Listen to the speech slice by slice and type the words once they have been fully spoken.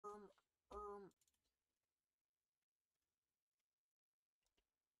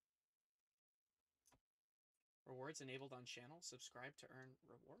rewards enabled on channel. Subscribe to earn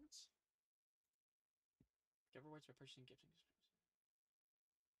rewards. Get rewards by purchasing gifting.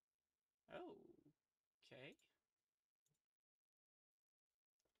 Oh, okay.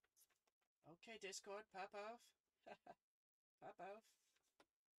 Okay, Discord, pop off. Pop off.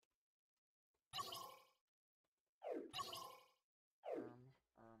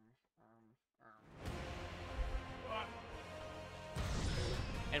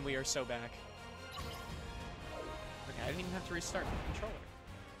 And we are so back. Okay, I didn't even have to restart my controller.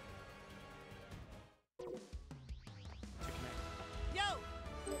 To connect. Yo!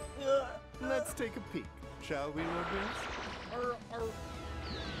 Let's take a peek, shall we, Rugrats?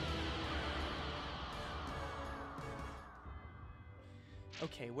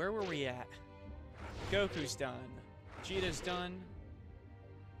 Okay, where were we at? Goku's done. Vegeta's done.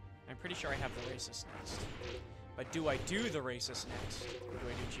 I'm pretty sure I have the racist next. But do I do the racist next? Or do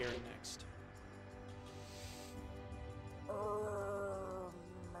I do Jiren next?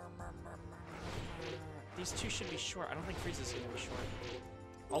 These two should be short. I don't think Frieza's gonna be short.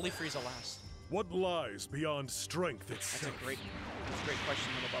 I'll leave Frieza last. What lies beyond strength itself? That's a great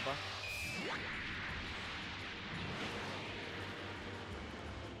question, little Bubba.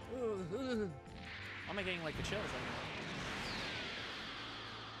 Why am I getting like the chills right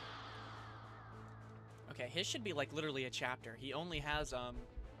now? Okay, his should be like literally a chapter. He only has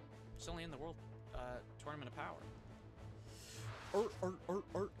it's only in the World Tournament of Power.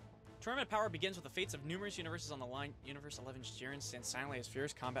 Tournament of Power begins with the fates of numerous universes on the line. Universe 11's Jiren stands silently as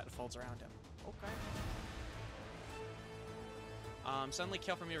fierce combat unfolds around him. Okay. Suddenly,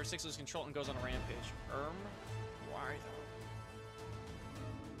 Kale from Universe 6 loses control and goes on a rampage. Why though?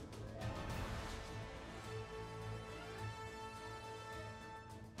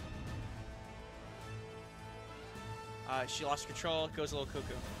 She lost control, goes a little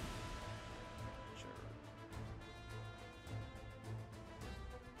cuckoo. Sure.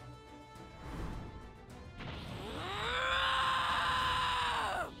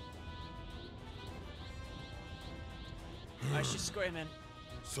 She's screaming.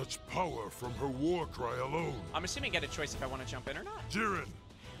 Such power from her war cry alone. I'm assuming I get a choice if I want to jump in or not. Jiren!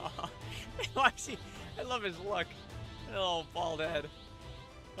 I love his look. Oh, bald head.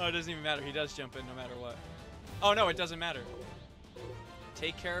 Oh, it doesn't even matter. He does jump in no matter what. Oh, no, it doesn't matter.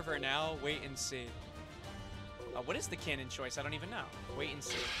 Take care of her now. Wait and see. What is the canon choice? I don't even know. Wait and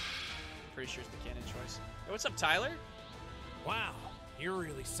see. Pretty sure it's the canon choice. Hey, what's up, Tyler? Wow, you're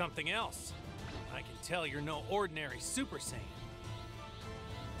really something else. I can tell you're no ordinary Super Saiyan.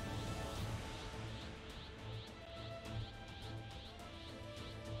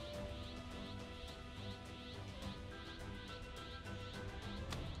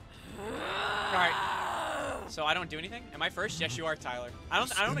 So I don't do anything? Am I first? Yes, you are, Tyler. I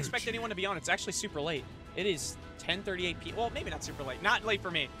don't expect anyone to be on. It's actually super late. It is 10:38 p.m. Well, maybe not super late. Not late for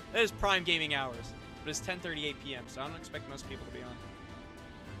me. It is prime gaming hours. But it's 10:38 p.m., so I don't expect most people to be on.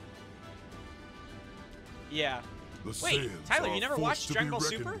 Yeah. Wait, Tyler, you never watched Dragon Ball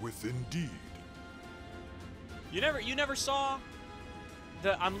Super? With indeed. You never saw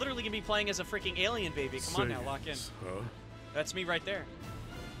the I'm literally gonna be playing as a freaking alien baby. Come on now, lock in. Huh? That's me right there.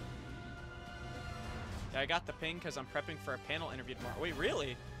 Yeah, I got the ping because I'm prepping for a panel interview tomorrow. Wait,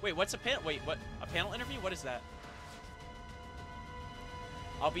 really? Wait, what's a panel? Wait, what? A panel interview? What is that?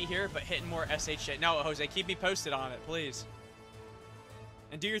 I'll be here, but hitting more SH shit. No, Jose, keep me posted on it, please.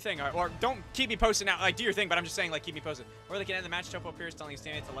 And do your thing, or don't keep me posted now. Like, do your thing, but I'm just saying, like, keep me posted. Or they can end the match. Topo appears telling his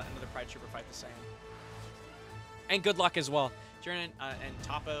teammates to let another Pride Trooper fight the Saiyan. And good luck as well. Jiren and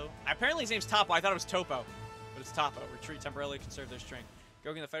Topo. Apparently his name's Topo. I thought it was Topo, but it's Topo. Retreat temporarily, conserve their strength.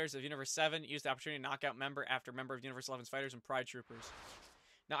 Goku and the fighters of Universe 7 used the opportunity to knock out member after member of Universe 11's fighters and Pride Troopers.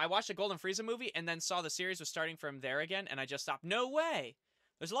 Now, I watched the Golden Frieza movie and then saw the series was starting from there again, and I just stopped. No way!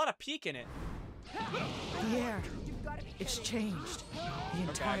 There's a lot of peak in it. The air, it's changed. The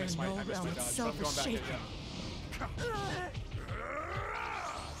entire Null realm itself is shaking.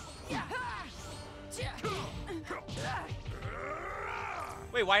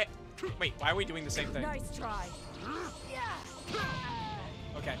 Wait, why are we doing the same thing? Nice try.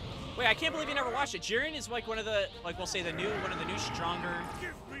 Okay. Wait, I can't believe you never watched it. Jiren is like one of the, like we'll say one of the new stronger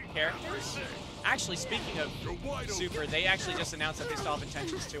characters. Actually, speaking of Super, they actually just announced that they still have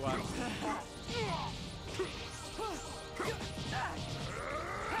intentions to,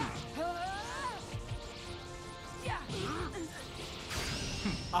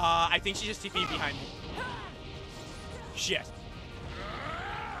 I think she just TP'd behind me. Shit.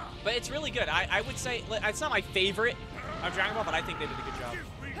 But it's really good. I would say, it's not my favorite of Dragon Ball, but I think they did a good job.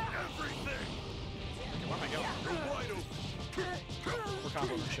 Okay, where am I going? We're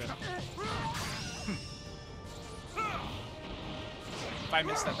comboing shit. If I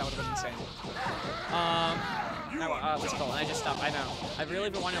missed that, that would have been insane. What's it called? I just stopped. I know. I've really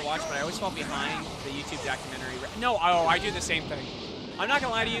been wanting to watch, but I always fall behind the YouTube documentary. No, oh, I do the same thing. I'm not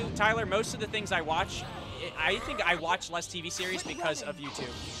gonna lie to you, Tyler. Most of the things I watch, I think I watch less TV series because of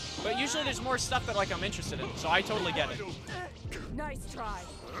YouTube. But usually there's more stuff that like I'm interested in, so I totally get it. Nice try.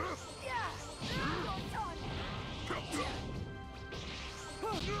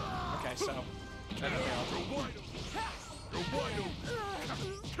 Okay, so.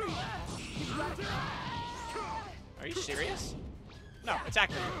 Are you serious? No, attack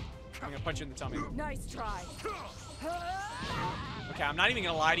me. I'm gonna punch you in the tummy. Nice try. Okay, I'm not even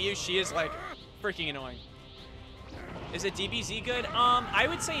gonna lie to you. She is like freaking annoying. Is it DBZ good? I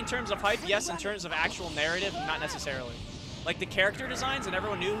would say in terms of hype, yes. In terms of actual narrative, not necessarily. Like the character designs and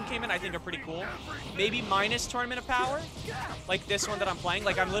everyone new who came in, I think are pretty cool. Maybe minus Tournament of Power, like this one that I'm playing.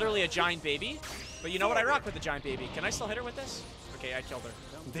 Like I'm literally a giant baby, but you know what? I rock with the giant baby. Can I still hit her with this? Okay, I killed her.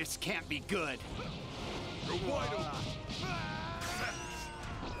 This can't be good.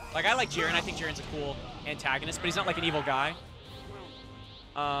 Like I like Jiren. I think Jiren's a cool antagonist, but he's not like an evil guy.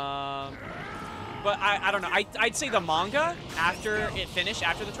 But I don't know. I'd say the manga after it finished,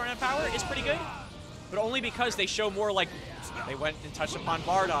 after the Tournament of Power, is pretty good. But only because they show more like, they went and touched upon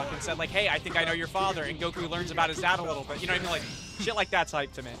Bardock and said like, hey, I think I know your father, and Goku learns about his dad a little bit. You know what I mean? Like, shit like that's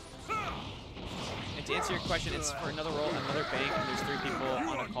hype to me. And to answer your question, it's for another role, another bank, and there's 3 people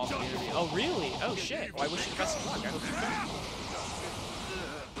on a call for interview. Oh, really? Oh, shit. Well, I wish you the best of luck. I hope you can.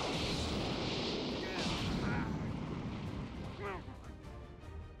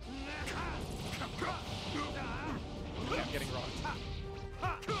 Okay, I'm getting rocked.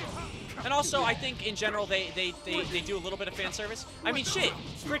 And also, I think in general they do a little bit of fan service. I mean, shit,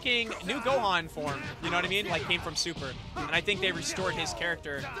 freaking new Gohan form, you know what I mean? Like came from Super, and I think they restored his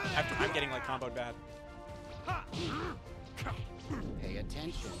character after I'm getting like comboed bad. Pay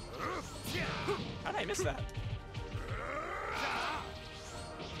attention. How did I miss that?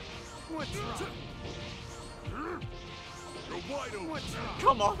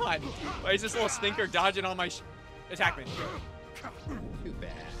 Come on! Why is this little stinker dodging all my attack me? Too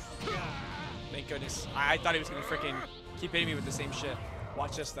bad. Thank goodness. I thought he was gonna freaking keep hitting me with the same shit.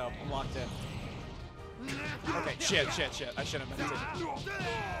 Watch this though. I'm locked in. Okay, shit. I shouldn't have meant it.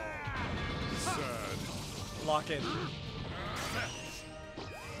 Lock in.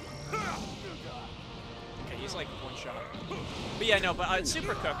 Okay, he's like one shot. But yeah, no, but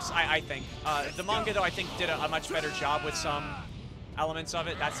Super Cooks, I think. The manga though, I think did a much better job with some elements of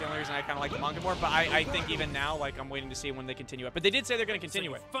it. That's the only reason I kind of like the manga more. But I think even now, like, I'm waiting to see when they continue it. But they did say they're going to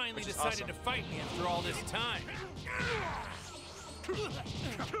continue it. Finally decided to fight me after all this time.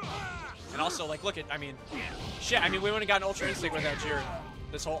 And also, like, look at, I mean, shit. I mean, we wouldn't have gotten Ultra Instinct without Jiren.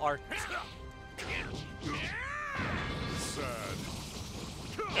 This whole arc. Sad.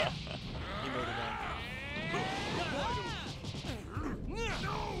 Emoted on.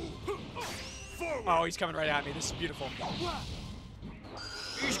 Oh, he's coming right at me. This is beautiful.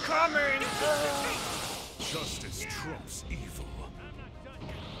 He's coming! Justice trumps evil.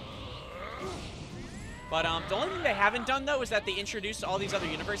 But the only thing they haven't done though is that they introduced all these other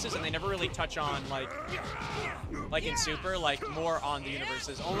universes and they never really touch on like in Super, like more on the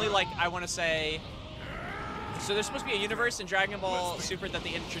universes. Only like I want to say, so there's supposed to be a universe in Dragon Ball Super that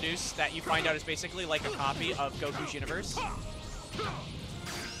they introduced that you find out is basically like a copy of Goku's universe.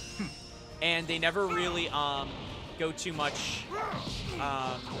 And they never really go too much,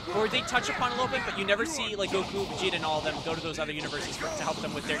 or they touch upon a little bit, but you never see like Goku, Vegeta, and all of them go to those other universes to help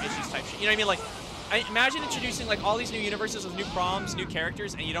them with their issues type shit. You know what I mean? Like, imagine introducing like all these new universes with new proms, new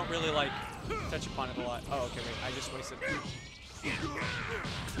characters, and you don't really like touch upon it a lot. Oh, okay, wait, I just wasted.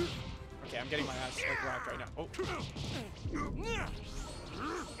 Okay, I'm getting my ass like rocked right now. Oh.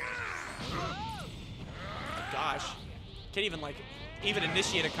 Gosh, can't even like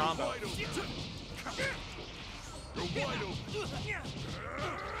initiate a combo.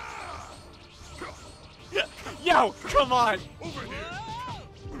 Yo, come on!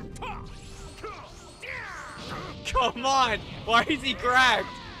 Come on! Why is he cracked?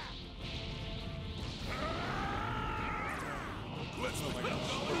 Oh my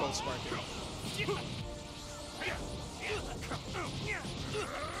gosh, we're both sparking.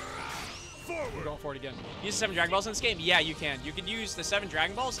 We're going for it again. Use the 7 Dragon Balls in this game? Yeah, you can. You can use the 7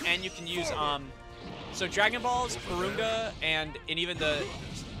 Dragon Balls, and you can use, so Dragon Balls, Purunga, and even the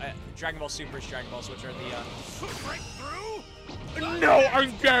Dragon Ball Super's Dragon Balls, which are the, No,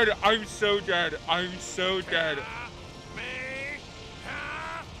 I'm dead! I'm so dead! I'm so dead!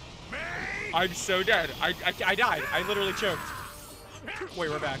 I'm so dead! I died! I literally choked. Wait,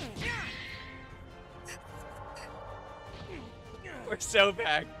 we're back. We're so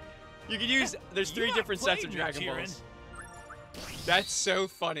back. You can use. There's three different sets of Dragon Balls. That's so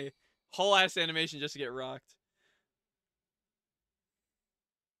funny. Whole ass animation just to get rocked.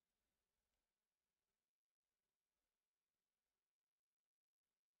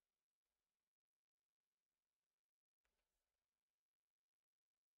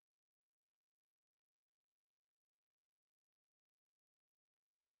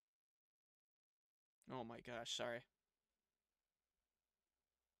 Oh my gosh, sorry.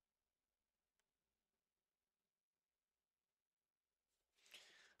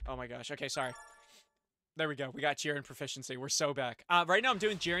 Oh my gosh. Okay, sorry. There we go. We got Jiren proficiency. We're so back. Right now I'm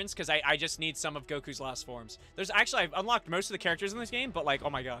doing Jiren's because I just need some of Goku's last forms. There's actually, I've unlocked most of the characters in this game, but like, oh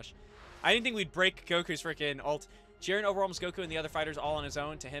my gosh. I didn't think we'd break Goku's freaking ult. Jiren overwhelms Goku and the other fighters all on his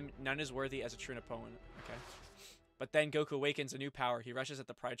own. To him, none is worthy as a true opponent. Okay. But then Goku awakens a new power. He rushes at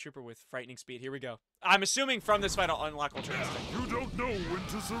the Pride Trooper with frightening speed. Here we go. I'm assuming from this fight I'll unlock Ultra Instinct. You don't know when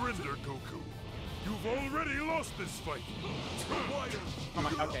to surrender, Goku. You've already lost this fight. Oh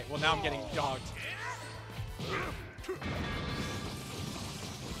my, okay, well now I'm getting dogged.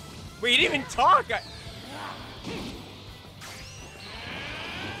 Wait, he didn't even talk! Oh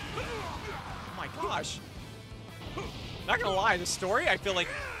my gosh. Not gonna lie, the story, I feel like...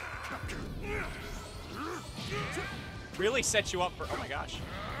 really sets you up for... Oh my gosh.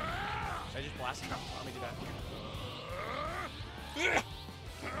 Should I just blast him? Let me do that.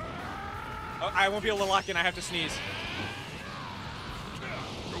 Oh, I won't be able to lock in, I have to sneeze.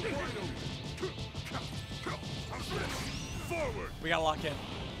 We gotta lock in.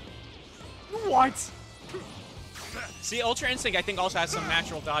 What? See, Ultra Instinct I think also has some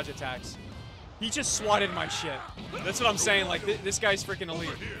natural dodge attacks. He just swatted my shit. That's what I'm saying, like, this guy's freaking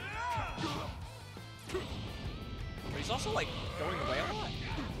elite. But he's also, like, going away a lot.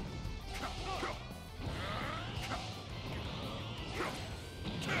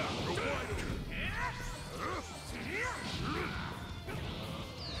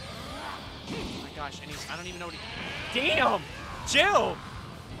 Oh my gosh, and he's, I don't even know what he... Damn! Jill!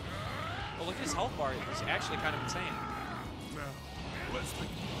 Well, look at his health bar. He's actually kind of insane.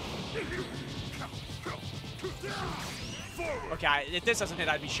 Okay, if this doesn't hit,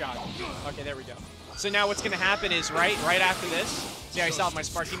 I'd be shocked. Okay, there we go. So now what's going to happen is, right after this, see, I still have my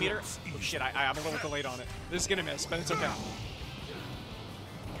Sparky meter. Oh, shit, I'm a little delayed on it. This is going to miss, but it's okay.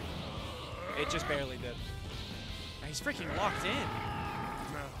 It just barely did. He's freaking locked in.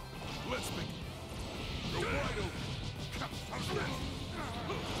 Now, let's begin. Go wide open.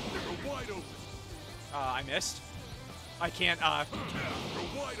 Go wide open. I missed. I can't, Go wide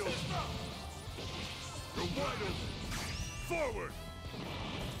open. Go wide open. Forward.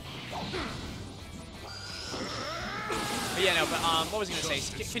 But yeah, no, but what was I gonna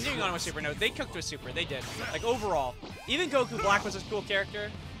say? Continuing on with Super, no, they cooked with Super. They did. Like overall, even Goku Black was a cool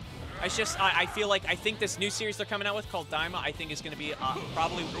character. It's just I feel like I think this new series they're coming out with called Daima I think is gonna be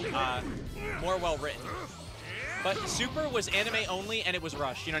probably more well written. But Super was anime only and it was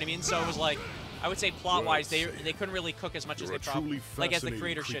rushed. You know what I mean? So it was like I would say plot-wise they couldn't really cook as much as they probably like as the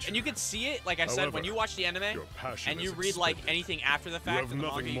creator should. And you could see it, like I said, when you watch the anime and you read like anything after the fact in the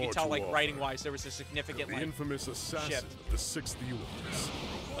manga, you can tell like writing-wise there was a significant like infamous assassin shift. of the 6th universe.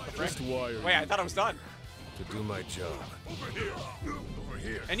 What the frick? Just why Wait, I thought I was done. to do my job. Over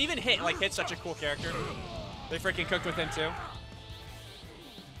here. And even Hit's such a cool character. They freaking cooked with him too.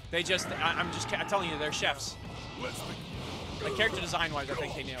 They just, I'm telling you, they're chefs. Let's begin. Like character design-wise, I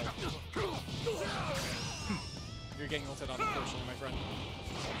think they nailed it. You're getting ulted on, unfortunately, my friend.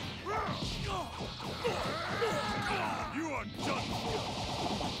 You are done.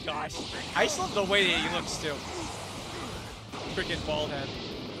 Oh my gosh. I just love the way that he looks too. Freaking bald head.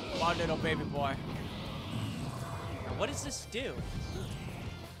 Bald little baby boy. Now, what does this do?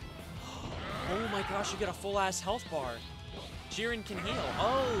 Oh my gosh, you get a full-ass health bar. Jiren can heal.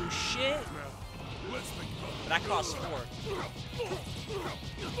 Oh, shit. Let's begin. That costs 4.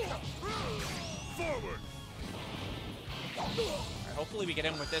 Forward. Alright, hopefully we get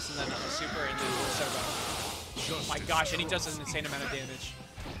in with this and then a super and then we'll set it up. Oh my gosh, and he does an insane amount of damage.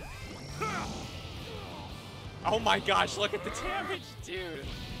 Oh my gosh, look at the damage, dude.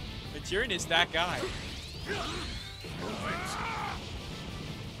 The Jiren is that guy.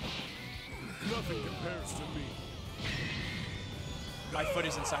 Nothing compares to me. My foot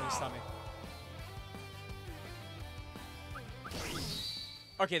is inside his stomach.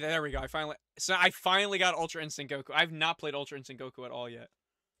 Okay, there we go. I finally got Ultra Instinct Goku. I've not played Ultra Instinct Goku at all yet.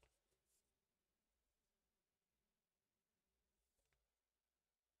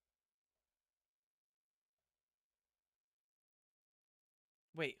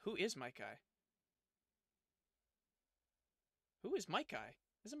 Wait, who is my guy? Who is Mike Guy?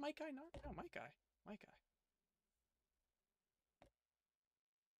 Isn't Mike Guy not? No, Mike Guy. Mike Guy.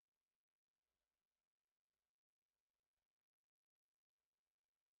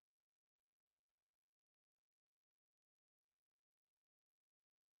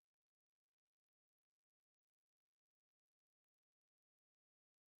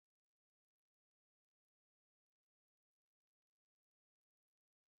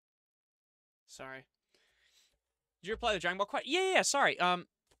 Sorry. Did you reply to the Dragon Ball question? Yeah, sorry.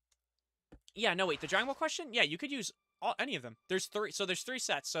 Yeah, no, wait. The Dragon Ball question? Yeah, you could use any of them. There's 3. So there's 3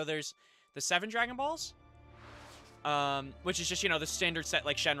 sets. So there's the 7 Dragon Balls, which is just, you know, the standard set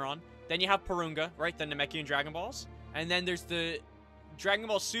like Shenron. Then you have Porunga, right? The Namekian Dragon Balls. And then there's the Dragon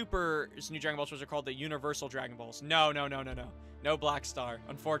Ball Super's new Dragon Balls, which are called the Universal Dragon Balls. No. No Black Star,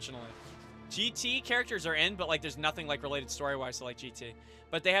 unfortunately. GT characters are in, but, like, there's nothing, like, related story-wise to, like, GT.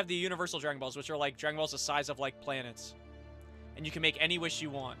 But they have the Universal Dragon Balls, which are, like, Dragon Balls the size of, like, planets. And you can make any wish you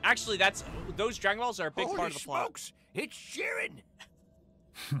want. Actually, those Dragon Balls are a big part of the plot. Smokes! It's Jiren!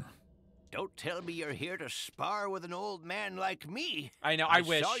 Don't tell me you're here to spar with an old man like me. I know, I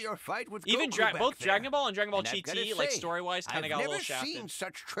wish. Saw your fight with even Goku both there. Dragon Ball and Dragon Ball And I've gotta GT, like, say, story-wise, kind of got a little shafted. I've never seen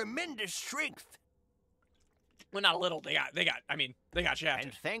such tremendous strength. Well, not a little. They got shafted.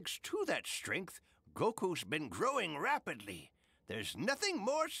 And thanks to that strength, Goku's been growing rapidly. There's nothing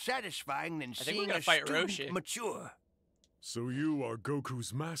more satisfying than seeing a fight student Roshi. mature. So you are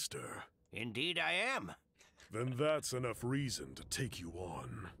Goku's master. Indeed I am. Then that's enough reason to take you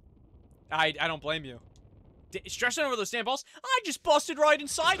on. I don't blame you. Stressing over those damn balls, I just busted right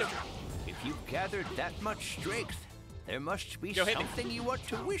inside him. If you've gathered that much strength, there must be Yo, hit me. something you want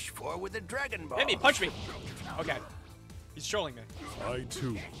to wish for with a Dragon Ball. Hit me, punch me. Okay. He's trolling me. I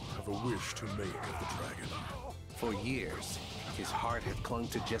too have a wish to make of the dragon. For years, his heart had clung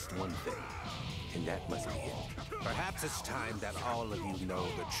to just one thing, and that must be it. Perhaps it's time that all of you know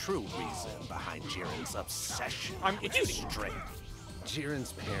the true reason behind Jiren's obsession with dude. strength.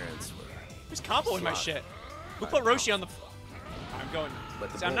 Jiren's parents were... Who's comboing my shit? Who put Roshi on the... I'm going...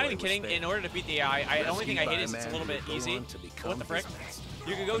 But the See, I'm not boy even was kidding. spared. In order to beat the AI, the only thing I hate is Rescued it's a by little bit man who would go easy. on to become What the frick? his master.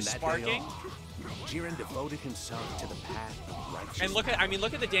 You could go From that day sparking. on, Jiren devoted himself to the path of righteousness. And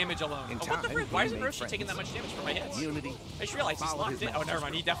look at the damage alone. In Oh, what the time, frick? Why he isn't made Roshi taking that much damage from my hits? Community, I just realized he's followed locked his in. Oh, master. never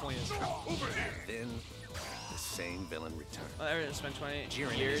mind. He definitely is. Then, the same villain returned. Well, there spent 20 Jiren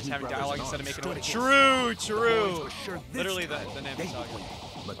and years his new having brothers dialogue in instead of arms making stood it. against True, The boys true. were sure this Literally the time name they of the would saga. win,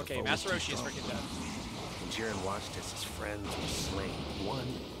 but the Okay, foe Master was too Roshi is strong. freaking dead. And Jiren watched as his friends were slain one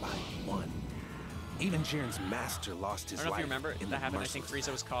by one. Even Jiren's master lost his I don't know life if you remember in that the happened. I think merciless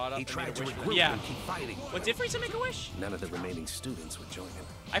Frieza was caught up He and tried made to a wish. regroup Yeah. and keep fighting. What, did Frieza make a wish? None of the remaining students would join him.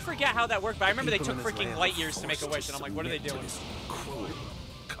 I forget how that worked, but I remember they People took in his freaking land light were years to make a forced wish, and I'm like, what are they submit to doing? this cruel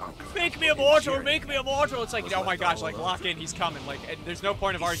conqueror. Make me immortal! Jiren Make me immortal! It's like, was oh my left gosh, all like, alone. lock in, he's coming. Like, and there's no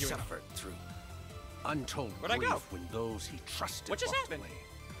point of He arguing. suffered through untold Where'd I grief go? when those he trusted What just walked happened? away,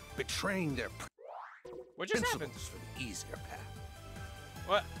 betraying their What just happened? principles for the easier path.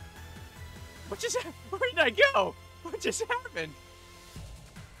 What? What just happened? Where did I go? What just happened?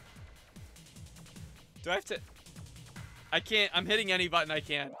 Do I have to... I can't. I'm hitting any button I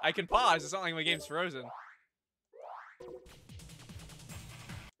can. I can pause. It's not like my game's frozen.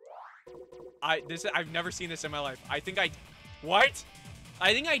 I've never seen this in my life. I think I... What?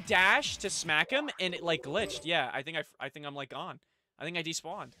 I think I dashed to smack him and it like glitched. Yeah, I think I'm like gone. I think I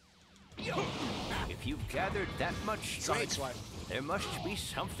despawned. If you've gathered that much Sonic strength, Swipe. there must be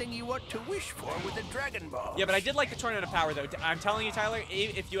something you want to wish for with a Dragon Ball. Yeah, but I did like the Tournament of Power, though. I'm telling you, Tyler,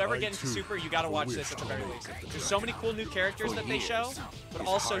 if you ever I get into too Super, you gotta have a watch wish this at the to very make least. of the There's so many cool new characters For that they years, show, but his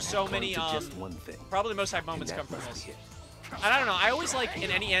also heart so had many, clung to just one thing, probably the most hype and moments that come from must this. be it. And I don't know, I always like,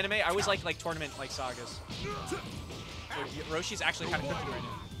 in any anime, I always like tournament, like, sagas. Dude, Roshi's actually kind of cooking right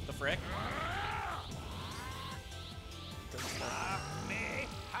now. The frick?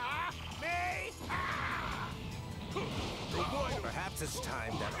 Perhaps it's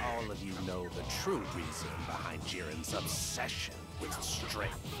time that all of you know the true reason behind Jiren's obsession with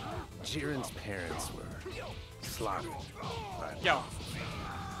strength. Jiren's parents were slaughtered by Yo.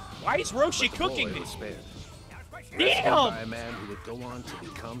 Why is Roshi the cooking boy me? was spared. Rescued Damn! by a man who would go on to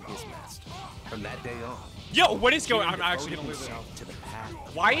become his master. From that day on, Yo, what is going Jiren on? I'm actually devoted gonna lose it. himself to the path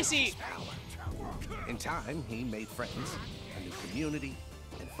of Why is he... righteous power. In time, he made friends, a new community,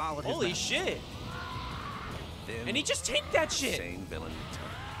 and followed his Holy master. shit. Then, And he just take that the shit. same villain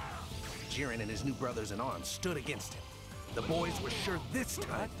returned. Jiren and his new brothers in arms stood against him. The boys were sure this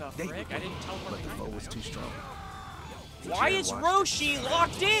time What the they frick? would I win, didn't teleport but the behind foe him. was too strong. Why Jiren is watched his Roshi friends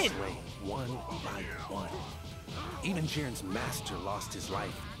locked in? slain one by one. Even Jiren's master lost his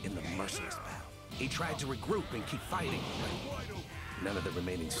life in the merciless battle. He tried to regroup and keep fighting, but none of the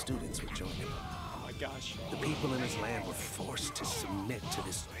remaining students would join him. Oh my gosh. The people in his land were forced to submit to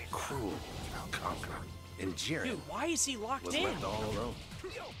this cruel conqueror. And Jiren Dude, why is he locked was in? left all alone.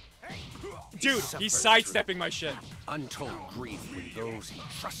 Dude, suffered he's sidestepping my shit. Untold grief when those he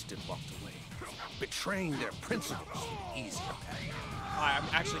trusted walked away, betraying their principles for the easier path. I'm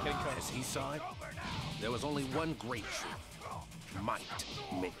actually getting As cooked. he saw it, there was only one great truth. Might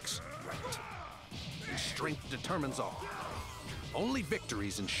makes right. And strength determines all. Only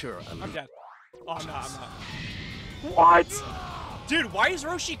victories ensure a I'm lead. dead. Oh, I'm not. What? Dude, why is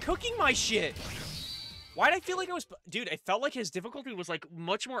Roshi cooking my shit? Why did I feel like it was... Dude, it felt like his difficulty was, like,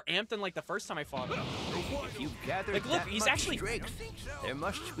 much more amped than, like, the first time I fought him. If you gathered Like, look, that he's much actually- strength, there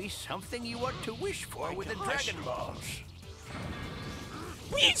must be something you want to wish for with the Dragon Balls.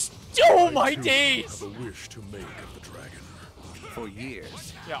 Please! Oh, my days! Have a wish to make of the dragon. For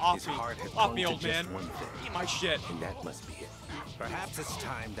years, Yeah, off his me. heart had Off clung me, to old just man. one thing. Eat my shit. And that must be it. Perhaps it's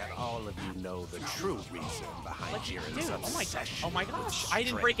time that all of you know the true reason behind Jiren's Dude, obsession. oh my with gosh. I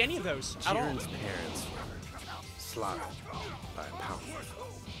didn't break any of those at all. Jiren's parents were slaughtered by a power.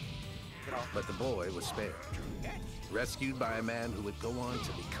 But the boy was spared. Rescued by a man who would go on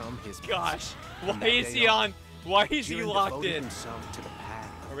to become his Gosh. From Why that is day he on, on? Why is he Jiren locked devoted in? himself to the path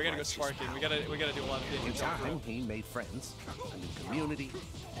Oh, we gotta go righteous sparking. power. We gotta do a lot of In things. time, he made friends, a new community.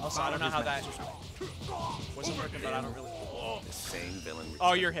 and Also, I don't know followed how his that master's wasn't working, but I don't really... The same villain.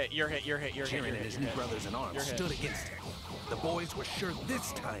 Oh, returned. you're hit. Jiren and his new brothers in arms You're hit. stood against him. The boys were sure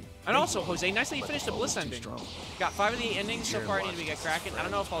this time. And they also, would Jose, nice that you but finished the the Bliss foe was too ending. strong. Got 5 of the endings so Jiren far. I need to watched get his cracking. I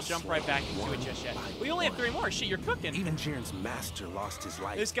don't know if I'll jump right back into it just yet. We only have 3 more. Shit, you're cooking. Even Jiren's master lost his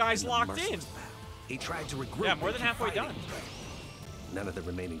life. This guy's in the locked merciless in. battle. He tried to regroup. Yeah, more and than keep halfway fighting. done. None of the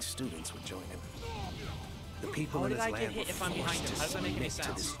remaining students would join him. The people How in did his I get land hit were if I'm behind forced him? to How does that make any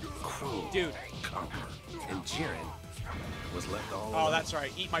submit to sense? this cruel Dude. conqueror. And Jiren was left all Oh, alone. that's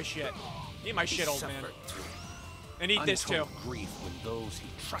right. Eat my shit. Eat my shit, He old man. suffered through And eat this too. untold grief when those he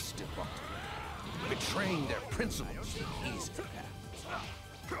trusted walked away, betraying their principles for the easier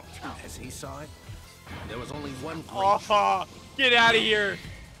path. As he saw it, there was only one great Oh, get out of here,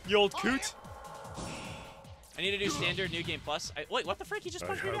 you old coot. I need to do standard new game plus. Wait, what the frick? He just I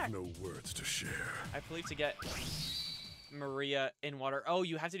punched me back. have no words to share. I believe to get Maria in water. Oh,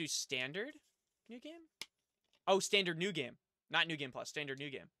 you have to do standard new game? Oh, standard new game. Not new game plus, standard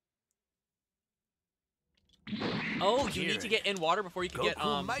new game. Oh, you need to get in water before you can get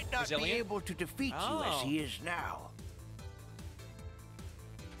Goku might not be resilient? able to defeat you as he is now.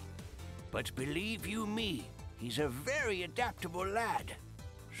 But believe you me, he's a very adaptable lad.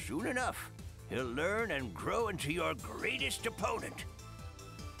 Soon enough, he'll learn and grow into your greatest opponent.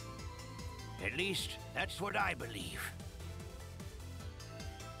 At least, that's what I believe.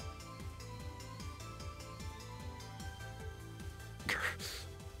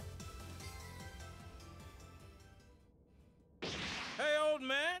 Hey, old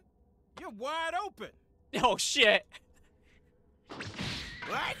man, you're wide open. Oh shit.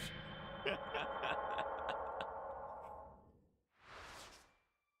 What?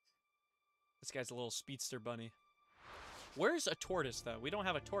 This guy's a little speedster bunny. Where's a tortoise, though? We don't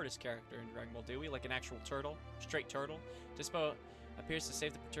have a tortoise character in Dragon Ball, do we? Like an actual turtle? Straight turtle? Dispo appears to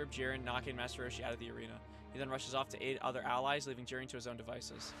save the perturbed Jiren, knocking Master Roshi out of the arena. He then rushes off to aid other allies, leaving Jiren to his own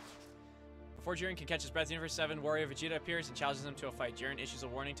devices. Before Jiren can catch his breath, Universe 7 warrior Vegeta appears and challenges him to a fight. Jiren issues a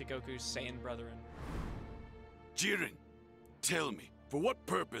warning to Goku's Saiyan brethren. Jiren, tell me, for what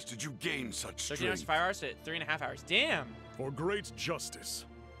purpose did you gain such 13 hours, strength? 5 hours to 3.5 hours. Damn! For great justice.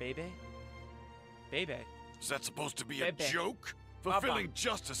 Baby? Baby. Is that supposed to be Bebe. a joke? Baba. Fulfilling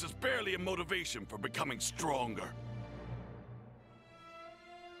justice is barely a motivation for becoming stronger.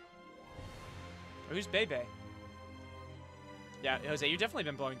 Who's Bebe? Yeah, Jose, you've definitely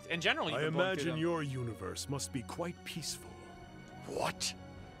been blowing... In general, you've I been blowing through imagine them. your universe must be quite peaceful. What?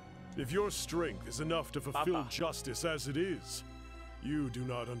 If your strength is enough to fulfill Baba. justice as it is, you do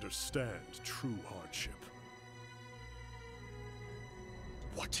not understand true hardship.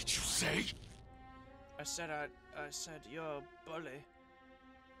 What did you say? I said you're a bully.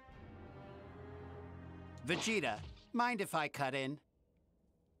 Vegeta, mind if I cut in?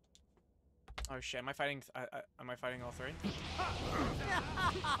 Oh shit, am I fighting all 3?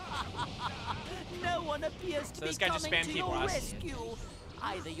 No one appears to So be this guy just coming spammed to Key your Blast. rescue.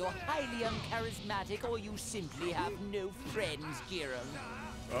 Either you're highly uncharismatic or you simply have no friends, Jiren.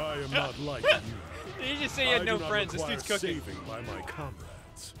 I am not like you. Did you just say you had I no do not friends? This require dude's cooking. saving by my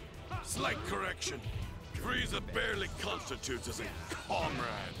comrades. Slight correction. Frieza barely constitutes as a comrade.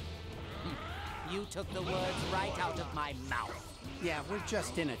 You took the words right out of my mouth. Yeah, we're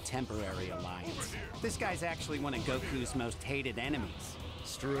just in a temporary alliance. This guy's actually one of Goku's most hated enemies.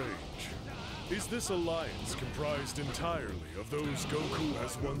 Strange. Is this alliance comprised entirely of those Goku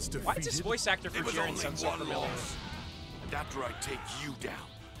has once defeated? Why does this voice actor for Jiren sound so familiar? And after I take you down,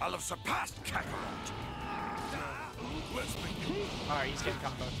 I'll have surpassed Kakarot. Alright, he's getting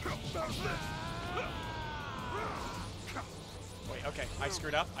comboed. Wait, okay, I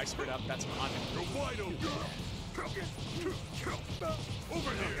screwed up. That's on him.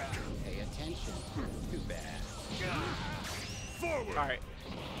 Over here. Pay attention. Too bad. Forward. Alright.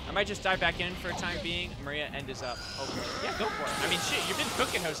 I might just dive back in for a time being. Maria, end is up. Okay. Yeah, go for it. I mean, shit, you've been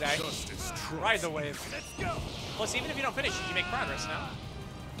cooking, Jose. Ride the wave. Let's go. Plus, even if you don't finish, you make progress now.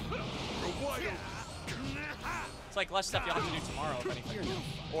 It's like less stuff you'll have to do tomorrow, if anything.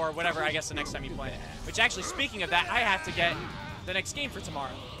 Or whatever, I guess, the next time you play. Which, actually, speaking of that, I have to get the next game for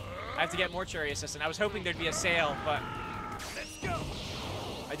tomorrow. I have to get Mortuary Assistant. I was hoping there'd be a sale, but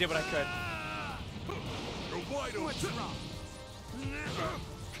I did what I could. What's wrong?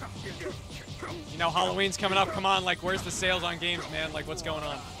 You know, Halloween's coming up. Come on, like, where's the sales on games, man? Like, what's going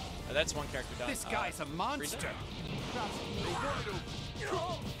on? That's one character done. This guy's a monster.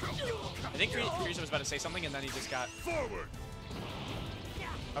 I think Frieza was about to say something, and then he just got... Forward.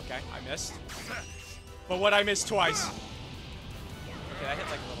 Okay, I missed. But what I missed twice. Okay, that hit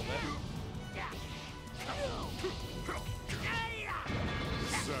like a little bit.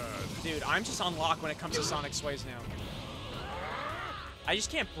 Dude, I'm just on lock when it comes to Sonic Sways now. I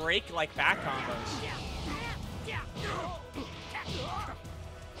just can't break, like, back combos.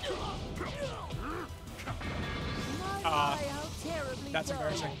 That's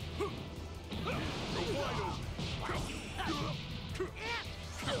embarrassing.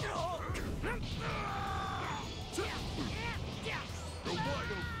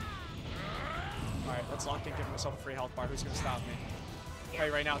 Alright, let's lock in, give myself a free health bar. Who's gonna stop me? Okay,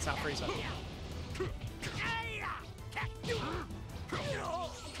 right now it's not Frieza.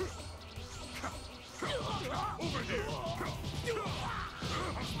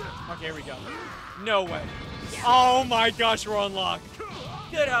 Okay, here we go. No way. Oh my gosh, we're on lock.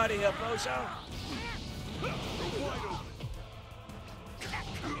 Get out of here, Bozo.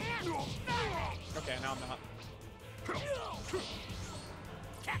 Okay, now I'm not.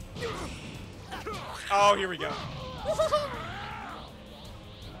 Oh, here we go.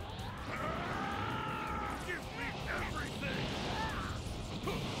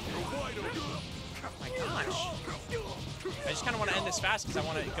 My gosh. I just kind of want to end this fast because I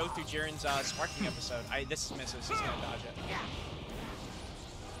want to go through Jiren's sparking episode. This misses. He's going to dodge it.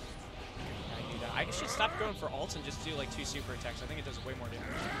 I knew that. I should stop going for ults and just do like 2 super attacks. I think it does way more damage.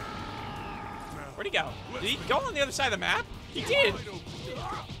 Where'd he go? Did he go on the other side of the map? He did!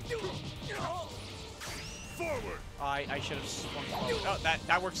 Forward. I should have swung forward. Oh,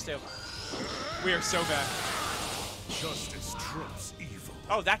 that works too. We are so bad. Justice trumps evil.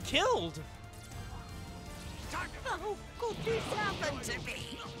 Oh, that killed! How could this happen to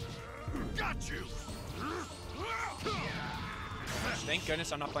me? Got you. Thank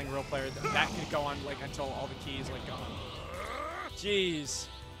goodness I'm not playing real player. That could go on like until all the keys like gone. Jeez.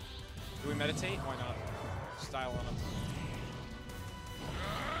 Do we meditate? Why not? Style on him.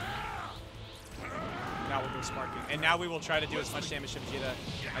 Now we'll go sparking. And now we will try to do as much damage to Vegeta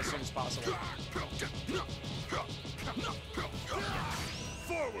as soon as possible.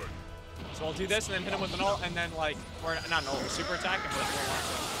 Forward. So we'll do this and then hit him with an ult and then like, or not an ult, a super attack and we'll launch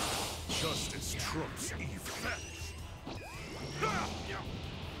it. Justice trumps evil.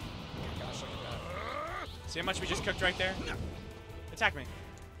 Gosh, look at that. See how much we just cooked right there? Attack me.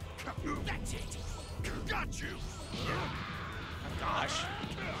 That's it. Got you. Oh gosh.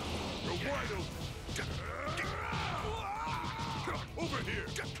 Over here.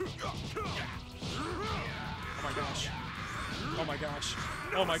 Oh my gosh. Oh my gosh.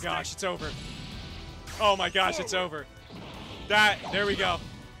 Oh my gosh, it's over. Oh my gosh, it's over. There we go.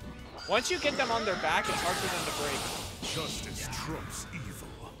 Once you get them on their back, it's hard for them to break. Justice trumps evil.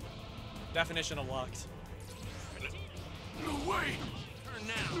 Definition of locked. No way. Turn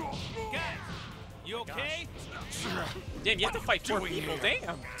now. Guys, you okay? Damn, you have to fight 4 people.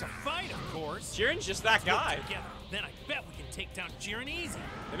 Damn. To fight, of course. Jiren's just that guy. Together. Then I bet we can take down Jiren easy.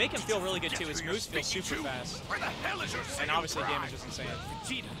 They make him feel really good too. His moves feel super fast. Where the hell is your And obviously damage is insane.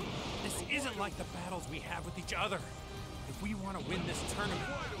 Vegeta, this isn't like the battles we have with each other. If we want to win this tournament,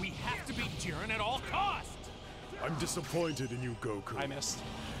 we have to beat Jiren at all costs. I'm disappointed in you, Goku. I missed.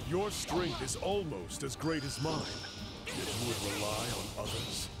 Your strength is almost as great as mine. You would rely on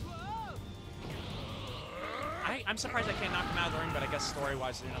others. I'm surprised I can't knock him out of the ring, but I guess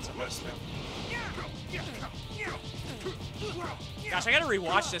story-wise they're not supposed to. Gosh, I gotta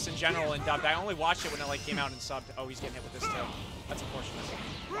rewatch this in general and dubbed. I only watched it when it like came out and subbed. Oh, he's getting hit with this too. That's unfortunate.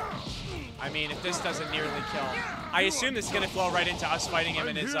 I mean, if this doesn't nearly kill, I assume this is gonna flow right into us fighting him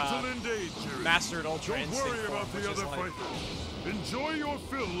in his mastered Ultra Instinct form, which is like, enjoy your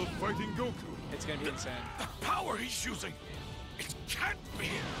fill of fighting Goku. It's gonna be insane. The power he's using, it can't be.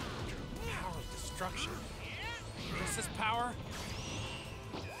 Power of destruction. This is power.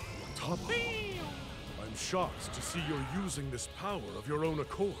 Toppo, I'm shocked to see you're using this power of your own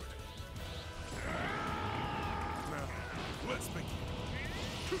accord. Now, let's begin.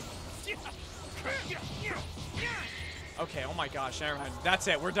 Okay, oh my gosh, never mind. That's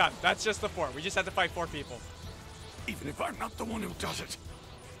it, we're done. That's just the 4. We just had to fight 4 people. Even if I'm not the one who does it,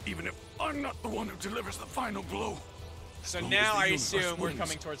 even if I'm not the one who delivers the final blow. So now I assume we're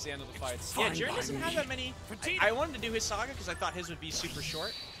coming towards the end of the fights. Yeah, Jiren doesn't have that many. I wanted to do his saga because I thought his would be super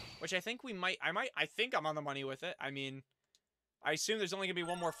short, which I think we might. I think I'm on the money with it. I mean, I assume there's only gonna be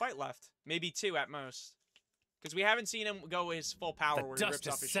 1 more fight left, maybe 2 at most, because we haven't seen him go his full power where he rips off his shirt. The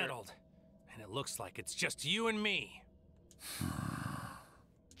dust is settled, and it looks like it's just you and me.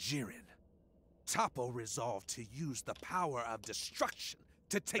 Jiren, Toppo resolved to use the power of destruction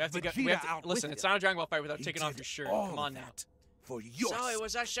to take Vegeta out listen, with it's him. not a Dragon Ball fight without taking off your shirt. Come on now. For your Sorry,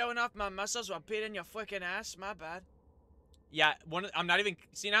 was I showing off my muscles while beating your fucking ass? My bad. Yeah, I'm not even.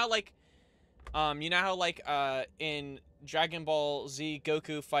 See now, like, you know how like in Dragon Ball Z,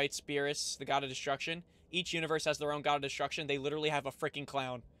 Goku fights Beerus, the God of Destruction. Each universe has their own God of Destruction. They literally have a freaking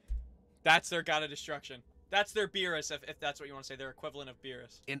clown. That's their God of Destruction. That's their Beerus, if that's what you want to say. Their equivalent of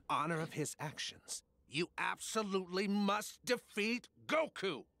Beerus. In honor of his actions, you absolutely must defeat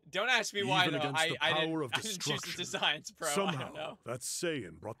Goku. Don't ask me why, Even though. against the power of I didn't choose the designs, bro. I Somehow, don't know. that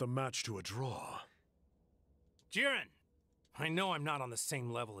Saiyan brought the match to a draw. Jiren, I know I'm not on the same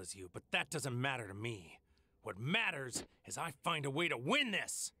level as you, but that doesn't matter to me. What matters is I find a way to win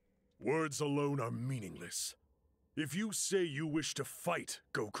this. Words alone are meaningless. If you say you wish to fight,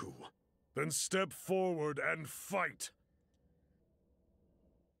 Goku, then step forward and fight.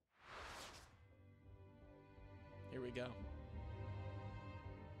 Here we go.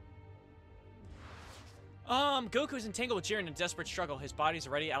 Goku's entangled with Jiren in a desperate struggle. His body's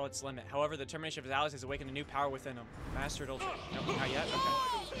already at its limit. However, the determination of his allies has awakened a new power within him. Mastered Ultra. No, not yet? Okay.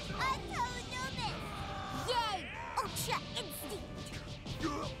 Yay! Ultra Instinct!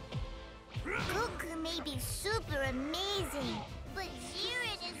 Goku may be super amazing, but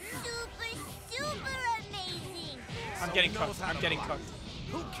Jiren is super amazing! I'm getting cooked. I'm getting cooked.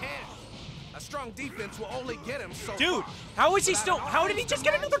 Who cares? A strong defense will only get him so Dude, far. how is he still? How did he just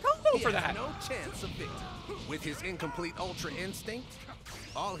get another combo for that? No chance of victory. With his incomplete Ultra Instinct,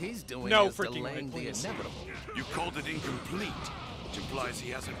 all he's doing No is freaking delaying way, the please. inevitable. You called it incomplete, which implies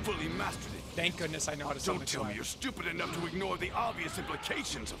he hasn't fully mastered it. Thank goodness I know how to summon Don't tell me you're stupid enough to ignore the obvious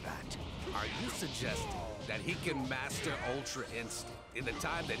implications of that. Are you suggesting that he can master Ultra Instinct in the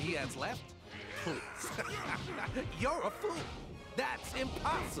time that he has left? Please. You're a fool. That's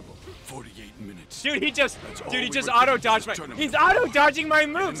impossible. 48 minutes. Dude, he just That's all we auto were dodged given my. this He's tournament. auto dodging my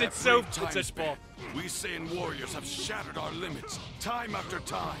moves. In that It's so. brief time It's such bull. span, we Saiyan warriors have shattered our limits time after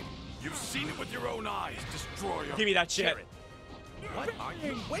time. You've seen it with your own eyes, Destroyer. Give me that shit. Jiren, what are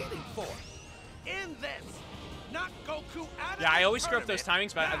you waiting for? In this. Knock Goku out of Yeah, I the always screw up those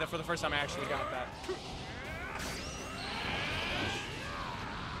tournament. timings, but for the first time I actually got that.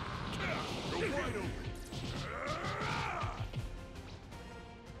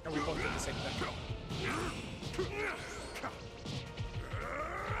 And we both did the same thing.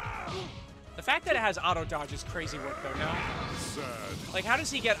 The fact that it has auto dodge is crazy work, though. No. Sad. Like, how does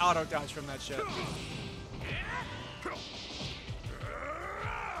he get auto dodge from that shit? Oh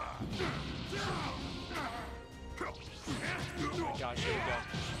my gosh, here we go.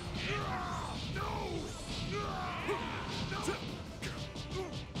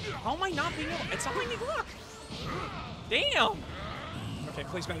 How am I not being able? It's not letting me look. Damn. Okay,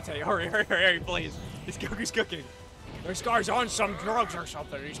 please meditate. Hurry, please. This Goku's cooking. This guy's on some drugs or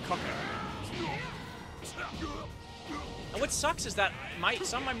something. He's cooking. And what sucks is that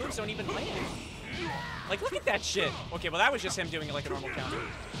some of my moves don't even land. Like, look at that shit. Okay, well, that was just him doing it like a normal counter.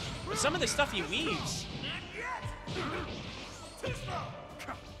 But some of the stuff he weaves.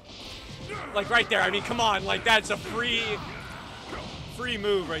 Like, right there. I mean, come on. Like, that's a free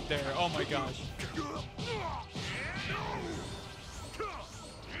move right there. Oh, my gosh. Oh,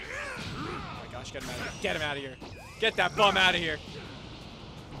 my gosh. Get him out of here. Get him out of here. Get that bum out of here.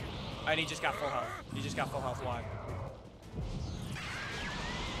 And he just got full health. He just got full health. Why?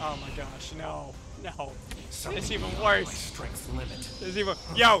 Oh, my gosh. No. No. It's even worse. My strength limit. It's even.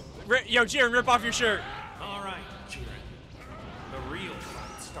 Yo, Jiren, rip off your shirt. All right, Jiren. The real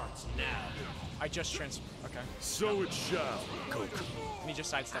fight starts now. I just okay. So it shall, Goku. Let me just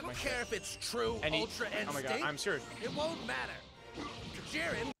sidestep I my don't shit. care if it's true, Ultra Instinct. Oh my god, I'm serious. It won't matter.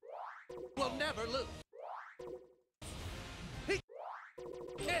 Jiren will never lose. He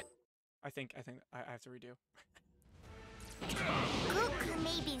can't. I think I have to redo. Goku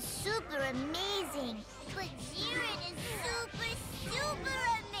may be super amazing, but Jiren is super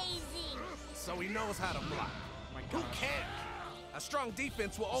amazing. So he knows how to block. Oh my Who god. cares? A strong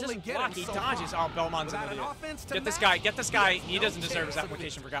defense will He only doesn't get block, him he so dodges. far. Oh, Belmont's an Without idiot. offense to Get this match, guy. Get this guy. He no doesn't deserve his chance of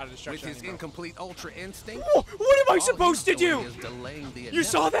application for God of With Destruction his anymore. incomplete Ultra Instinct, Oh, what am I all supposed to he's doing do? is delaying the You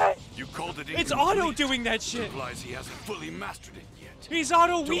saw that? You called it It's incomplete. Auto doing that shit. Implies he hasn't fully mastered it yet. He's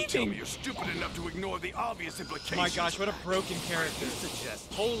auto Don't tell me weaving. you're stupid enough to ignore the obvious implications. My gosh, what a broken character. He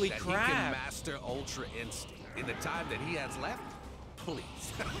suggests Holy that crap. he can master Ultra Instinct in the time that he has left. Please.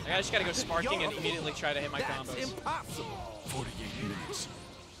 I just gotta go sparking and immediately try to hit my That's combos. impossible. 48 minutes.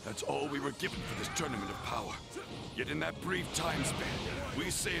 That's all we were given for this tournament of power. Yet in that brief time span, we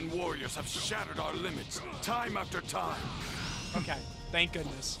Saiyan warriors have shattered our limits, time after time. Okay, thank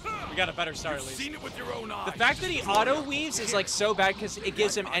goodness. We got a better start at You've least. seen it with your own eyes. The fact that he auto weaves is like so bad because it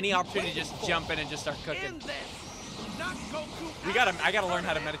gives him any opportunity to just jump in and just start cooking. In this, knock Goku I gotta learn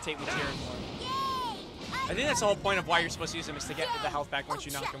how to meditate with Jiren more. I think that's the whole point of why you're supposed to use him is to get the health back once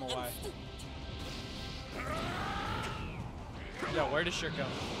you knock him away. Yo, where does shirt go?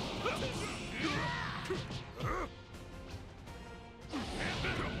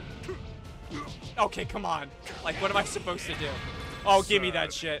 Okay, come on. Like, what am I supposed to do? Oh, give me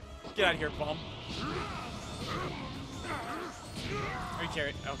that shit. Get out of here, bum. Are you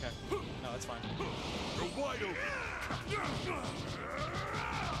carried? Okay. No, that's fine. You're wide open.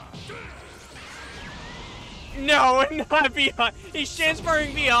 No, not behind. He's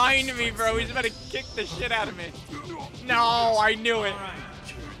transferring behind me, bro. He's about to kick the shit out of me. No, I knew it.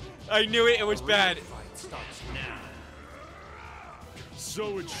 I knew it. It was bad. Fight starts now.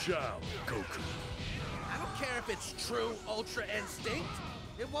 So it shall, Goku. I don't care if it's true Ultra Instinct.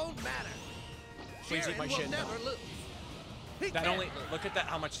 It won't matter. Please eat my Jiren will shit. never lose. He That can't only lose. look at that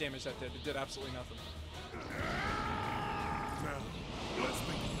how much damage that did. It did absolutely nothing. Now, let's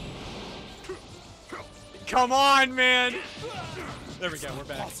begin. Come on, man. There we go. We're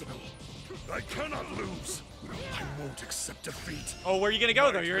back. Possible. I cannot lose. I won't accept defeat. Oh, where are you gonna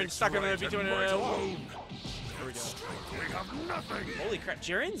go though? Might You're makes stuck in right between and might a wall. alone. There we go. We have nothing. Holy crap!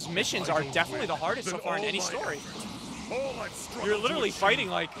 Jiren's missions are definitely the hardest so Then far in all any my story. effort, all I've struggled You're to literally achieve, fighting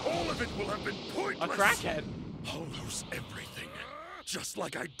like all of it will have been a pointless. crackhead. I'll lose everything, just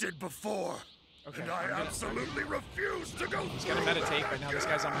like I did before. Okay, And I absolutely refuse to go. He's gotta meditate, but now this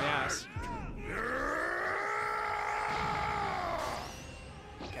guy's on my ass.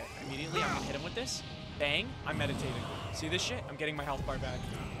 Okay, immediately I'm gonna hit him with this. Bang! I'm meditating. See this shit? I'm getting my health bar back.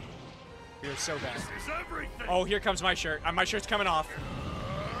 We are so bad. This is everything. Oh, here comes my shirt. My shirt's coming off.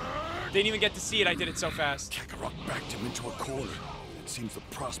 Didn't even get to see it. I did it so fast. Kakarot backed him into a corner. It seems the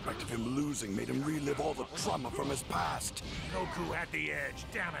prospect of him losing made him relive all the trauma from his past. Goku at the edge.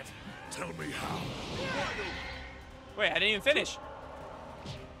 Damn it. Tell me how. Wait, I didn't even finish.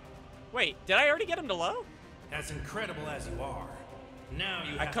 Wait, did I already get him to low? As incredible as you are, now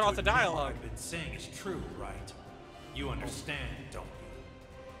you I have cut to off the admit dialogue. What I've been saying is true, right? You understand, don't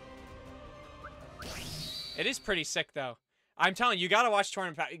you? It is pretty sick, though. I'm telling you, you gotta watch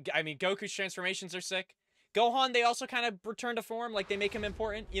Tournament. I mean, Goku's transformations are sick. Gohan, they also kind of return to form, like they make him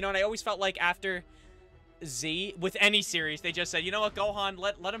important. You know, and I always felt like after Z, with any series, they just said, you know what, Gohan,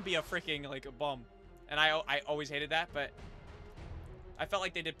 let him be a freaking, like, a bum. And I always hated that, but I felt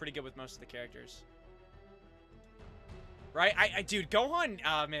like they did pretty good with most of the characters. Right? Dude, Gohan,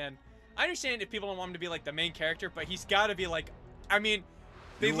 man, I understand if people don't want him to be, like, the main character, but he's gotta be, like, I mean,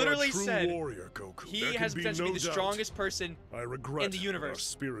 they You are a literally true said warrior, Goku. he There has can be potential to no be the doubt. strongest person I regret in the that our universe.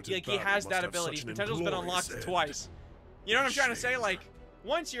 spirited Like, he battle has must that have ability. such His an potential's been inglorious unlocked end. twice. You know what I'm trying to say? Shame. Like,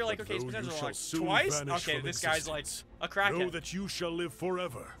 once you're like, But okay, his though you potential's shall unlocked soon twice? vanish Okay, from this guy's like existence, a know crackhead. that you shall live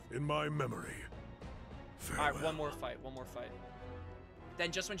forever in my memory. Farewell. Alright, one more fight.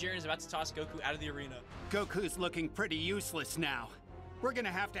 Then just when Jiren is about to toss Goku out of the arena. Goku's looking pretty useless now. We're gonna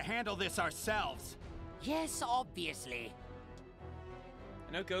have to handle this ourselves. Yes, obviously.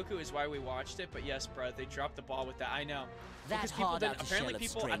 I know Goku is why we watched it, but yes, bro, they dropped the ball with that. I know. That Because people hard didn't, outer apparently shell of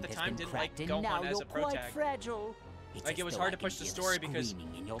people at the strength has time been didn't like cracked, and now Gohan as you're a pro quite tag. fragile. It's Like, it as was though hard I to can push the hear story because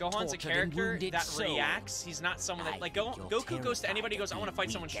screaming in your Gohan's a tortured and character wounded that soul. reacts. He's not someone that, I like, think you're Goku goes to anybody, terrified goes, I want to to fight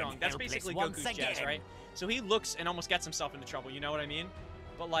be someone weak strong. and That's helpless basically once Goku's jazz, again. right? So he looks and almost gets himself into trouble, you know what I mean?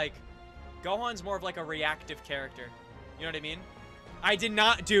 But, like, Gohan's more of like a reactive character. You know what I mean? I did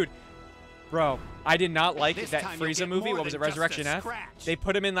not, dude. Bro, I did not like that Frieza movie. What was it, Resurrection F? They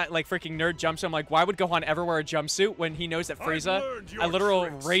put him in that like freaking nerd jumpsuit. I'm like, why would Gohan ever wear a jumpsuit when he knows that Frieza, a literal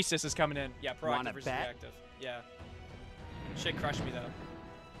racist, is coming in? Yeah, proactive versus reactive. Yeah. Shit crushed me though.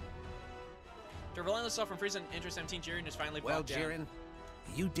 To relentless stuff from Frieza and Interest 17, Jiren is finally brought down. Well, Jiren,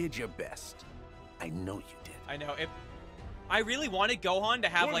 you did your best. I know you did. I know. I really wanted Gohan to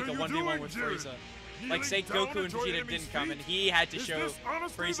have like a 1v1 with Frieza. Like, say Goku and Vegeta didn't come and he had to show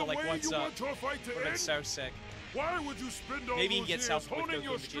Frieza like what's up. Would have been so sick. Why would you spend all Maybe he gets help with Goku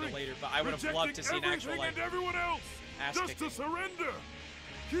and Vegeta later, but I would have loved to see an actual like ass just to surrender.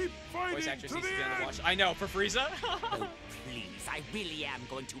 Keep fighting voice actress to needs the to be on the end. watch. I know, for Frieza. Oh, please, I really am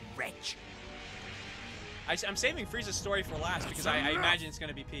going to retch. I'm saving Frieza's story for last because I imagine it's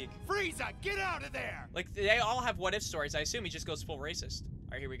gonna be peak. Frieza, get out of there! Like, they all have what-if stories. I assume he just goes full racist.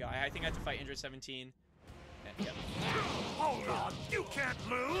 All right, here we go. I think I have to fight Indra 17. Yep. Hold on, you can't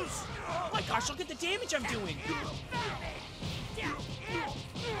lose. Oh my gosh, look at the damage I'm doing.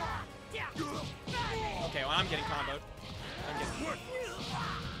 Okay, well, I'm getting comboed. I'm getting...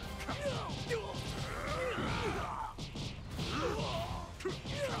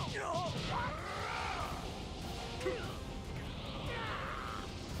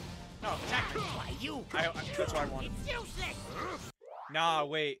 No, attack me. Why you? That's what I wanted. It's useless. Nah,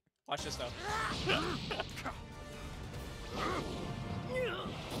 wait. Watch this though.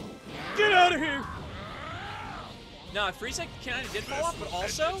 Get out of here! No, Frieza kind of did fall off, but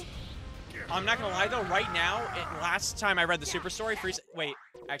also, I'm not gonna lie though. Right now, last time I read the Super Story, Frieza. Wait,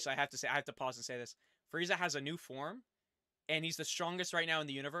 actually, I have to pause and say this. Frieza has a new form, and he's the strongest right now in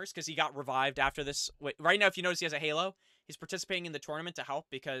the universe because he got revived after this. Wait, right now, if you notice, he has a halo. He's participating in the tournament to help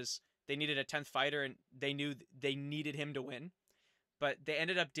because they needed a 10th fighter, and they knew they needed him to win. But they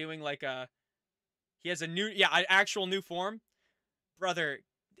ended up doing like a. He has a new, actual new form. Brother,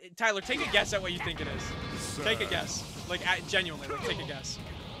 Tyler, take a guess at what you think it is. Take a guess. Like, genuinely, like, take a guess.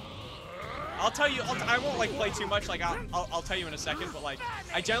 I'll tell you, I won't, like, play too much. Like, I'll tell you in a second, but, like,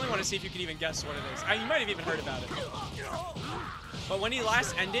 I genuinely want to see if you can even guess what it is. You might have even heard about it. But when he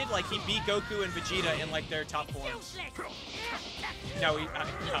last ended, like, he beat Goku and Vegeta in, like, their top forms. No, no.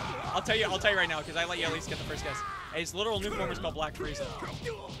 I'll tell you right now, because I let you at least get the first guess. His literal new form is called Black Frieza.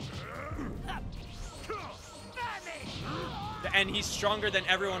 And he's stronger than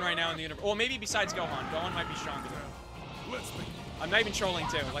everyone right now in the universe. Well, maybe besides Gohan. Gohan might be stronger. I'm not even trolling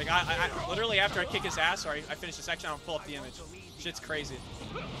too. Like, I literally after I kick his ass or I finish the section, I'll pull up the image. Shit's crazy.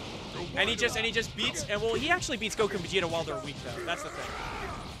 And he just beats. And well, he actually beats Goku and Vegeta while they're weak though. That's the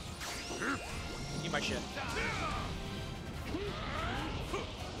thing. Eat my shit.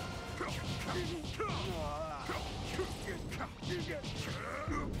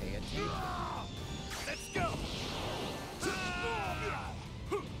 Pay attention. Let's go.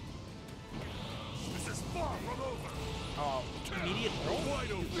 This is far from over. Oh, immediate roll.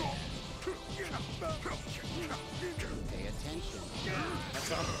 Pay attention. That's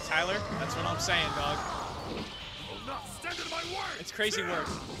what Tyler, that's what I'm saying, dog. Will not stand in my word. It's crazy work.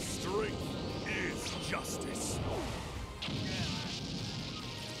 Strength is justice.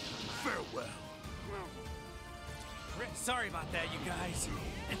 Farewell. Sorry about that, you guys.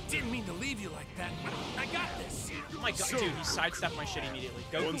 I didn't mean to leave you like that, but I got this. Oh my god, dude, he sidestepped my shit immediately.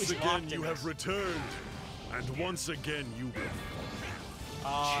 Goku Once is again, locked you in have this. returned, and once again, you will.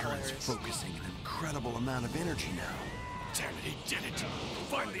 Jiren's hilarious. focusing an incredible amount of energy now. Damn it, he did it!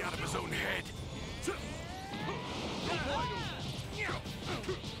 Finally out of his own head.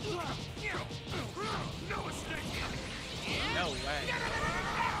 No mistake. No way.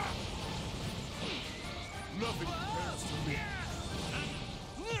 Nothing compares to me.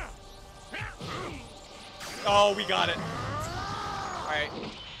 Oh, we got it. Alright.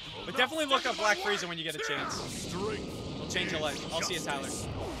 But definitely look up Black Frieza when you get a chance. We'll change your life. I'll see you, Tyler.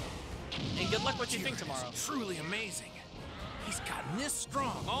 And good luck what you think tomorrow. Truly amazing. He's gotten this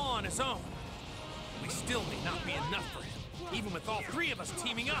strong all on his own. We still may not be enough for him, even with all three of us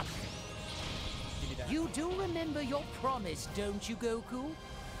teaming up. Give me that. You do remember your promise, don't you, Goku?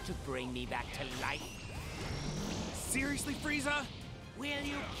 To bring me back to life. Seriously, Frieza? Will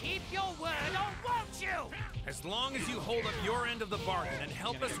you keep your word or won't you? As long as you hold up your end of the bargain and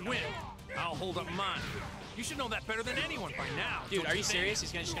help us win, I'll hold up mine. You should know that better than anyone by now. Dude, are you serious?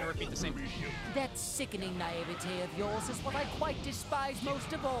 He's just gonna repeat the same thing. That sickening naivete of yours is what I quite despise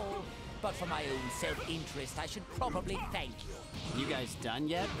most of all. But for my own self-interest, I should probably thank you. You guys done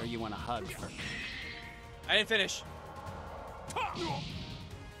yet, or you want a hug first? I didn't finish.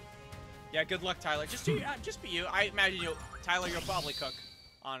 Yeah, good luck, Tyler. Just be you. I imagine Tyler, you'll probably cook,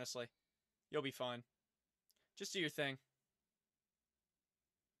 honestly. You'll be fine. Just do your thing.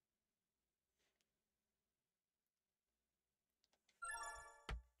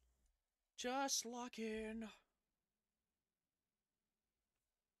 Just lock in.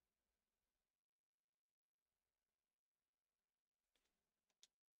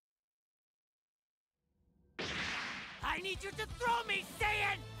 I need you to throw me,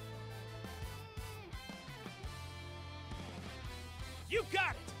 Saiyan! You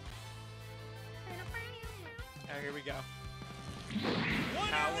got it! Alright, here we go. One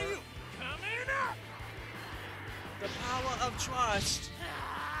alley-oop coming up! The power of trust.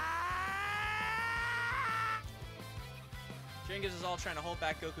 Jiren gives us all trying to hold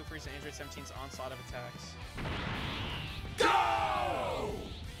back Goku, Frieza, and Android 17's onslaught of attacks. Go!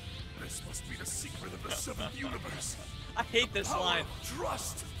 This must be the secret of the seventh universe. I hate this line.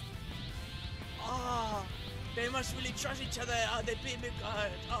 Trust. Ah, they must really trust each other. Ah, they beat me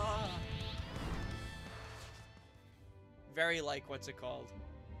good. Ah. Very like what's it called?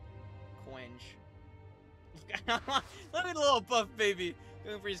 Quench. Look at the little buff baby.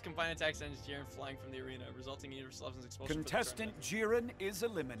 Going for his combined attacks and Jiren flying from the arena, resulting in Universe 11's expulsion. Contestant Jiren is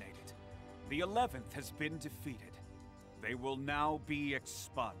eliminated. The 11th has been defeated. They will now be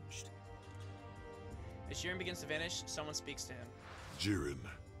expunged. As Jiren begins to vanish, someone speaks to him. Jiren,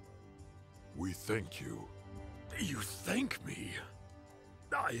 we thank you. You thank me?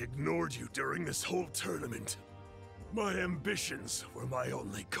 I ignored you during this whole tournament. My ambitions were my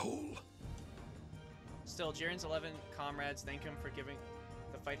only goal. Still, Jiren's 11 comrades thank him for giving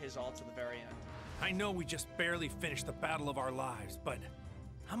the fight his all to the very end. I know we just barely finished the battle of our lives, but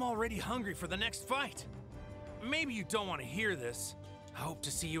I'm already hungry for the next fight. Maybe you don't want to hear this. I hope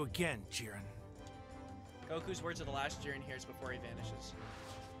to see you again, Jiren. Goku's words are the last Jiren hears before he vanishes.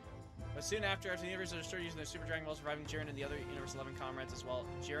 But soon after the universe is destroyed using their Super Dragon Balls, reviving Jiren and the other Universe 11 comrades as well,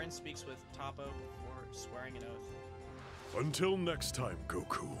 Jiren speaks with Toppo before swearing an oath. Until next time,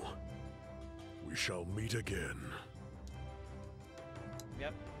 Goku. We shall meet again.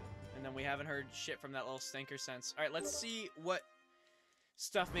 Yep. And then we haven't heard shit from that little stinker since. Alright, let's see what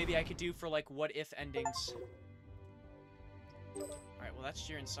stuff maybe I could do for, like, what-if endings. Alright, well, that's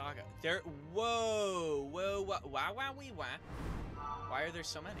Jiren Saga. There— Whoa! Whoa, wah, wah, wah, wee, wah. Why are there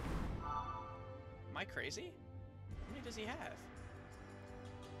so many? Am I crazy? How many does he have?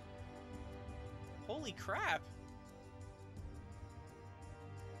 Holy crap!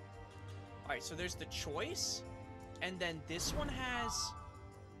 Alright, so there's the choice, and then this one has...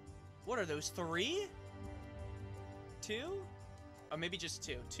 What are those, 3? 2? Or maybe just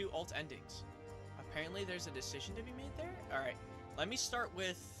 2. 2 alt endings. Apparently there's a decision to be made there? Alright, let me start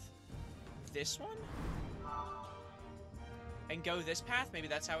with this one. And go this path, maybe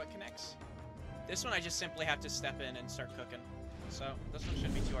that's how it connects. This one I just simply have to step in and start cooking. So, this one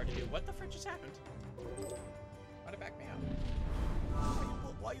shouldn't be too hard to do. What the frick just happened? Why'd it back me up?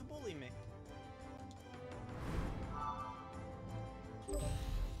 Why you bullying me?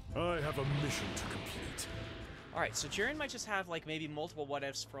 I have a mission to complete. Alright, so Jiren might just have, like, maybe multiple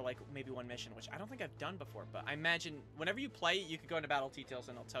what-ifs for, like, maybe one mission, which I don't think I've done before, but I imagine whenever you play, you could go into battle details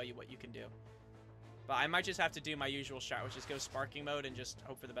and I'll tell you what you can do. But I might just have to do my usual shot, which is go sparking mode and just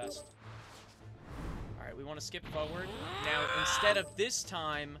hope for the best. Alright, we want to skip forward. Now, instead of this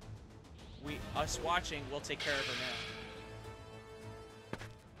time, us watching, we'll take care of her now.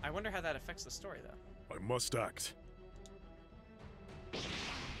 I wonder how that affects the story, though. I must act.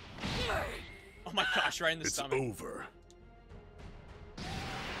 Oh my gosh, right in the stomach. It's over.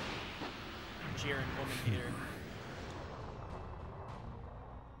 Jiren, woman beater.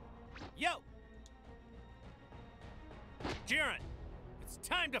 Yo! Jiren, it's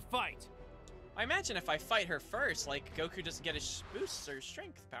time to fight! I imagine if I fight her first, like, Goku doesn't get his boosts or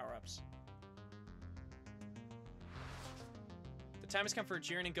strength power-ups. The time has come for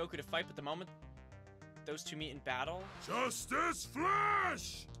Jiren and Goku to fight, but the moment those two meet in battle... Justice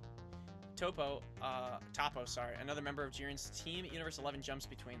Flash! Toppo, sorry, another member of Jiren's team, Universe 11 jumps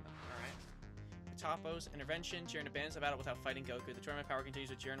between them. Alright. With Toppo's intervention, Jiren abandons the battle without fighting Goku. The tournament power continues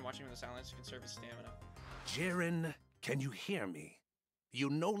with Jiren watching from the silence to conserve his stamina. Jiren, can you hear me?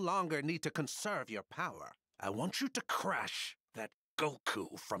 You no longer need to conserve your power. I want you to crash that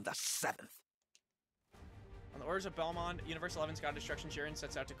Goku from the 7th. On the orders of Belmont, Universe 11's God of Destruction, Jiren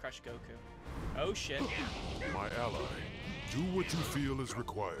sets out to crush Goku. Oh shit. My ally, do what you feel is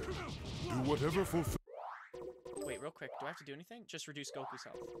required. Do whatever fulfills Wait, real quick, do I have to do anything? Just reduce Goku's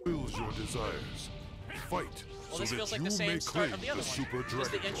health. your desires. Fight Well, so this that feels like you the same may start claim of the other one. Super Does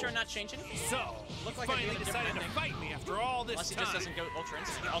the Dragon intro Ball. not change anything? So, Look like finally I do a decided different to ending. fight me after all this Unless he time. just doesn't go Ultra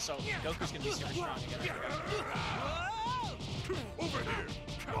Instinct. Also, Goku's gonna be super strong again. Over here!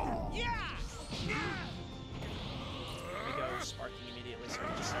 Yeah! There we go, sparking immediately, so we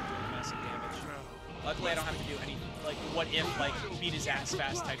can just start doing massive damage. Luckily, I don't have to do any, like, what if, like, beat his ass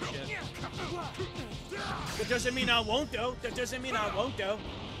fast type shit. That doesn't mean I won't, though. That doesn't mean I won't, though.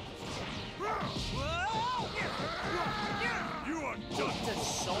 You are It does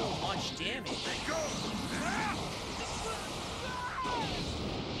so much damage.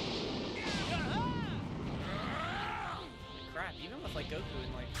 Crap, even with, like, Goku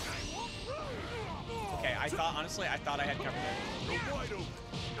and, like... Okay, I thought, honestly, I thought I had covered it.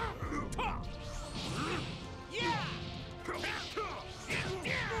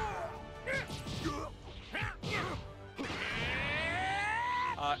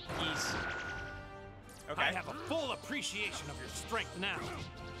 He's... Okay. I have a full appreciation of your strength now.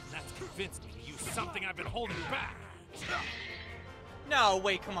 And that's convinced me to use something I've been holding back. No,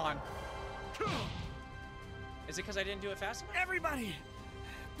 wait, come on. Is it because I didn't do it fast enough? Everybody,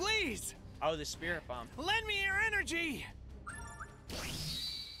 please! Oh, the spirit bomb. Lend me your energy!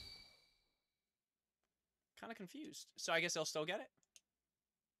 Kind of confused. So I guess they'll still get it?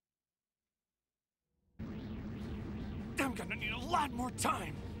 I'm gonna need a lot more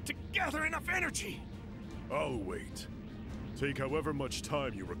time to gather enough energy! I'll wait. Take however much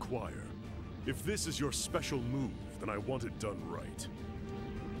time you require. If this is your special move, then I want it done right.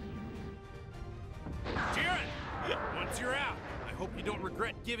 Jiren! Once you're out, I hope you don't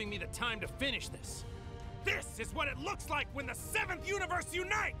regret giving me the time to finish this. This is what it looks like when the 7th universe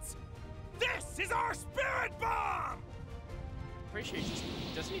unites! This is our spirit bomb! Pretty sure he just...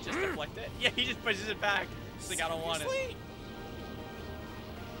 Doesn't he just deflect it? Yeah, he just pushes it back. It's like, I don't want it.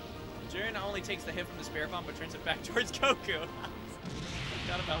 Jiren not only takes the hit from the spirit bomb, but turns it back towards Goku.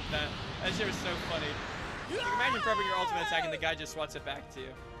 Forgot about that. That shit was so funny. Like, imagine prepping your ultimate attack and the guy just swats it back to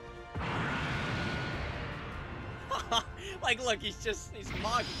you. Like, look, he's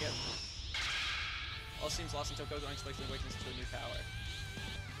mocking him. All seems lost until Goku unexpectedly awakens to a new power.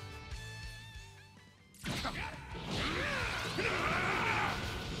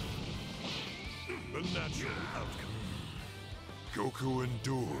 The natural outcome. Goku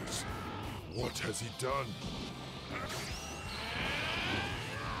endures. What has he done? I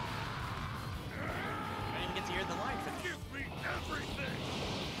didn't even get to hear the line for Give me everything!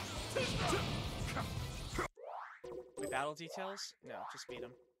 the battle details? No, just beat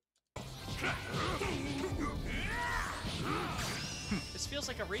him. This feels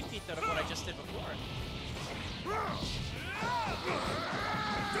like a repeat, though, of what I just did before.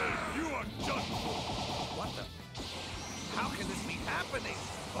 You are done! What the? How can this be happening?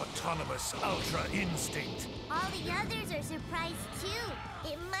 Autonomous Ultra Instinct. All the others are surprised too.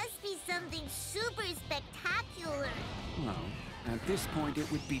 It must be something super spectacular. Well, at this point it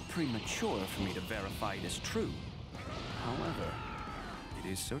would be premature for me to verify it as true. However, it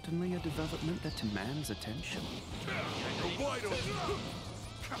is certainly a development that demands attention.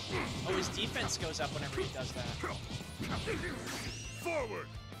 Oh, his defense goes up whenever he does that. Forward!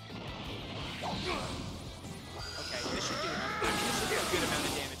 Okay, this should do enough. This should do a good amount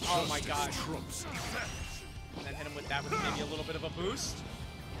of damage. Oh my gosh. And then hit him with that with maybe a little bit of a boost.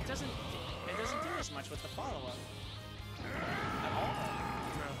 It doesn't do as much with the follow-up. At all.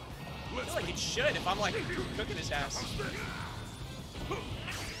 I feel like it should if I'm like cooking his ass.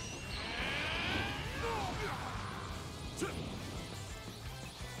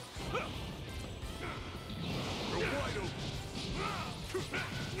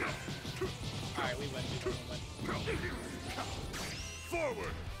 Alright, we win.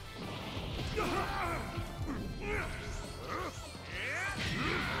 Forward! There we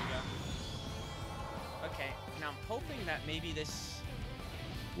go. Okay, now I'm hoping that maybe this...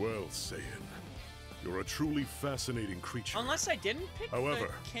 Well, Saiyan, you're a truly fascinating creature. Unless I didn't pick However,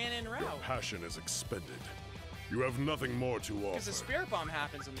 the cannon route. your passion is expended. You have nothing more to offer. Because the spirit bomb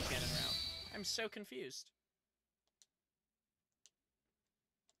happens in the cannon route. I'm so confused.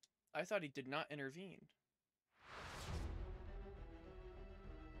 I thought he did not intervene.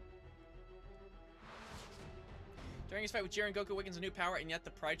 During his fight with Jiren, Goku awakens a new power, and yet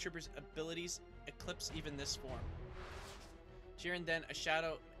the Pride Trooper's abilities eclipse even this form. Jiren then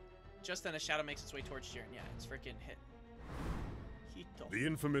just then a shadow makes its way towards Jiren. Yeah, it's freaking hit. Hito. The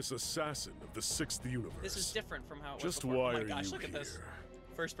infamous assassin of the 6th universe. This is different from how it was Just before. why Oh my are gosh, you look at this. here?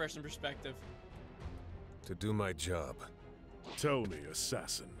 First person perspective. To do my job. Tell me,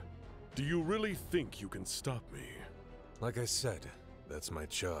 assassin, do you really think you can stop me? Like I said, that's my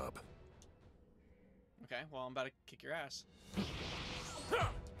job. Okay, well, I'm about to kick your ass.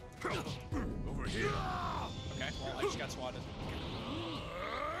 Over here. Okay, well, I just got swatted.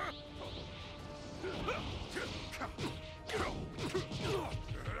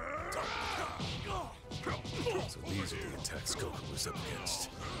 These are the attacks Goku was up against.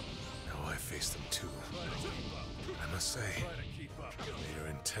 Now I face them too. I must say, they are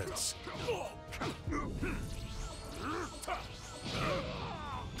intense.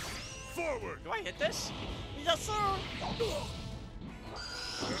 Forward! Do I hit this? Yes, sir!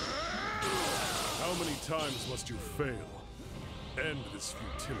 How many times must you fail? End this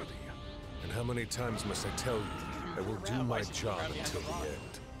futility. And how many times must I tell you I will do my job until the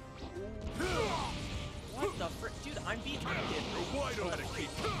end? What the frick? Dude, I'm behind it. Why don't I keep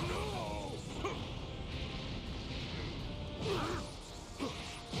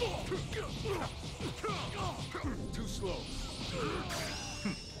Too slow.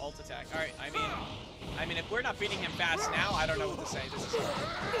 Alt attack. Alright, I mean, if we're not beating him fast now, I don't know what to say.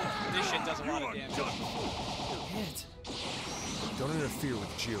 This shit does a lot of damage. Don't interfere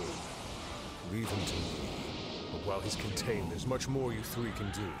with Jiren. Leave him to me. But while he's contained, there's much more you three can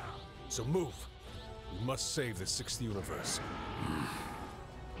do. So move. We must save the 6th universe.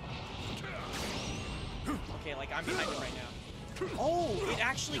 Okay, like, I'm behind it right now. Oh, it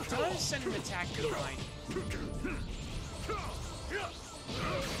actually does send an attack behind.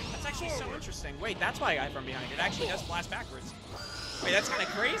 That's actually so interesting. Wait, that's why I got from behind. It actually does blast backwards. Wait, that's kind of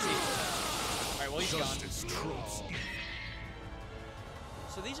crazy. Alright, well, he's gone.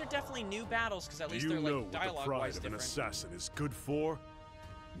 So these are definitely new battles, because at least they're, like, dialogue-wise different. An assassin is good for?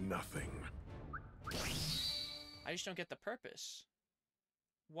 Nothing. I just don't get the purpose.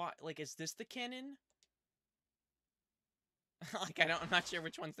 Why? Like, is this the canon? Like, I'm not sure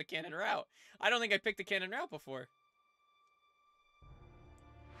which one's the canon route. I don't think I picked the canon route before.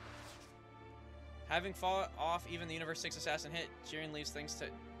 Having fought off even the Universe 6 assassin hit, Jiren leaves things to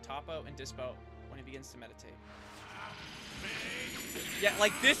Toppo and Dispo when he begins to meditate. Yeah,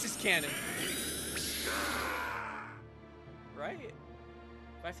 like, this is canon. Right?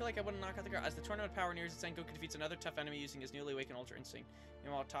 But I feel like I wouldn't knock out the girl. As the Tournament of Power nears its end, Goku defeats another tough enemy using his newly awakened Ultra Instinct.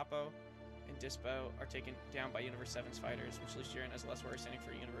 Meanwhile, Toppo and Dispo are taken down by Universe 7's fighters, which leaves Jiren as the less warrior standing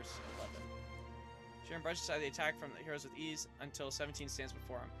for Universe 11. Jiren brushes aside the attack from the heroes with ease until 17 stands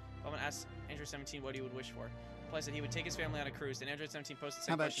before him. Bulma asks Android 17 what he would wish for. He implies that he would take his family on a cruise, and Android 17 posts the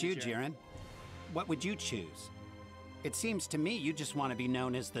same question. How about you, Jiren? What would you choose? It seems to me you just want to be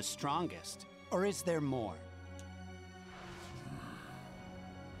known as the strongest. Or is there more?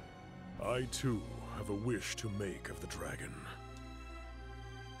 I, too, have a wish to make of the dragon.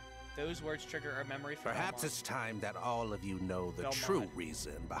 Those words trigger a memory from Perhaps Belmont. it's time that all of you know the true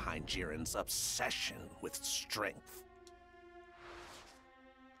reason behind Jiren's obsession with strength.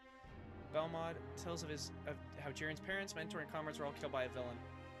 Belmont tells of how Jiren's parents, mentor, and comrades were all killed by a villain.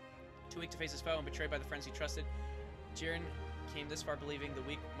 Too weak to face his foe and betrayed by the friends he trusted, Jiren came this far believing the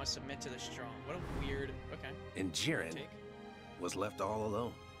weak must submit to the strong. What a weird... Okay. And Jiren was left all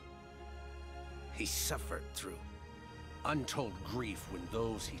alone. He suffered through untold grief when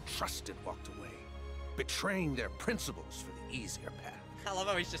those he trusted walked away, betraying their principles for the easier path. I love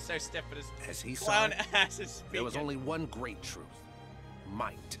how he's just so stiff, but his As he clown saw it, ass is speaking. there was only one great truth.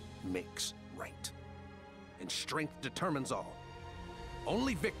 Might makes right. And strength determines all.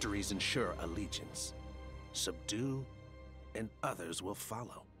 Only victories ensure allegiance. Subdue, and others will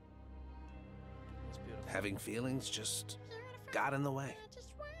follow. Having feelings just got in the way.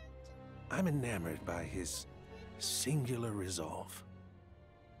 I'm enamored by his singular resolve.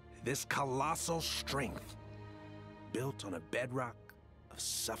 This colossal strength, built on a bedrock of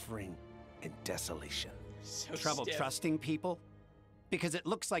suffering and desolation. So Trouble stiff. trusting people? Because it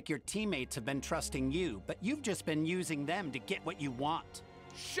looks like your teammates have been trusting you, but you've just been using them to get what you want.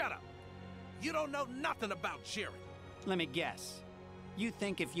 Shut up! You don't know nothing about Jiren. Let me guess. You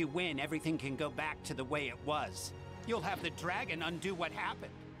think if you win, everything can go back to the way it was. You'll have the dragon undo what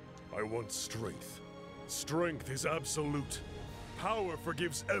happened. I want strength. Strength is absolute. Power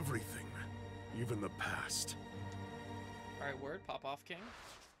forgives everything, even the past. Alright, word. Pop off, King.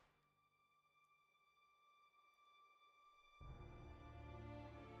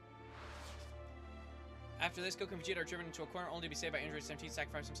 After this, Goku and Vegeta are driven into a corner only to be saved by Android 17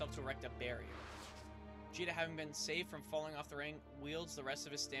 sacrificing himself to erect a barrier. Vegeta, having been saved from falling off the ring, wields the rest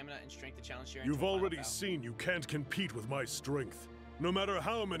of his stamina and strength to challenge Jiren. You've already seen you can't compete with my strength, no matter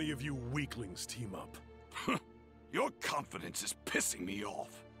how many of you weaklings team up. Your confidence is pissing me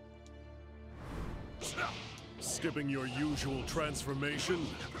off. Skipping your usual transformation?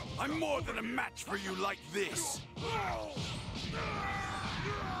 I'm more than a match for you like this. Oh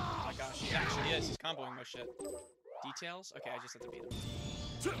my gosh, he actually is. He's comboing my shit. Details? Okay, I just have to beat him.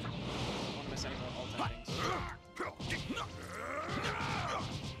 I don't want to miss any more ult endings.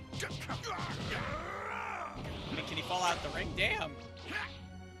 I mean, can he fall out the ring? Damn!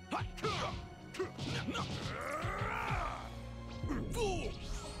 Fool!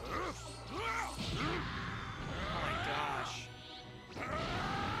 Oh my gosh.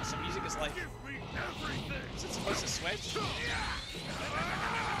 Some music is like... Is it supposed to switch?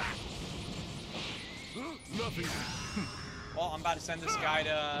 Nothing. Well, I'm about to send this guy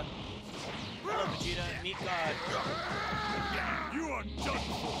to... Hello, Vegeta. Meet God. You are done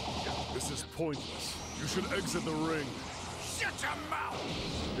for. This is pointless. You should exit the ring. Shut your mouth!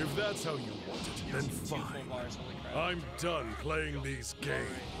 If that's how you want it, then fine. I'm done playing these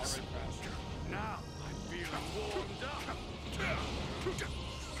games. Now I'm feeling warmed up.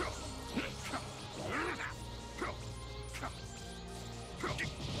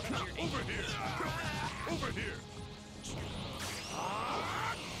 Over here! Over here!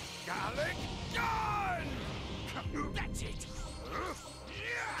 Garlic gun! That's it!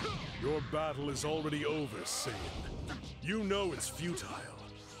 Your battle is already over, Saiyan. You know it's futile,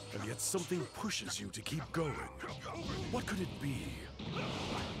 and yet something pushes you to keep going. What could it be?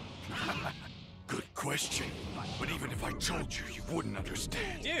 Good question. But even if I told you, you wouldn't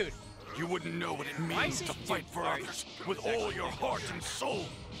understand. Dude! You wouldn't know what it means to fight for others with all your heart and soul.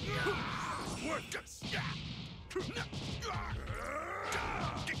 Work this!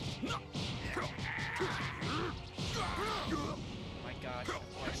 Oh my gosh,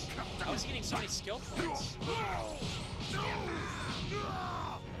 of course. I was getting so many skill points.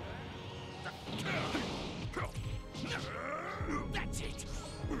 That's it!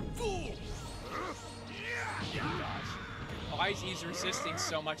 Fool! Gosh. Why is he resisting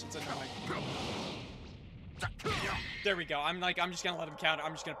so much? It's annoying. There we go. I'm just gonna let him counter.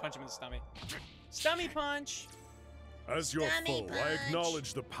 I'm just gonna punch him in the stomach. Stomach punch! As your Stomach foe, I punch.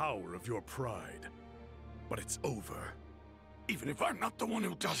 acknowledge the power of your pride. But it's over. Even if I'm not the one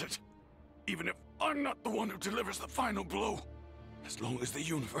who does it. Even if I'm not the one who delivers the final blow. As long as the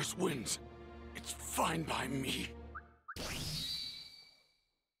universe wins, it's fine by me.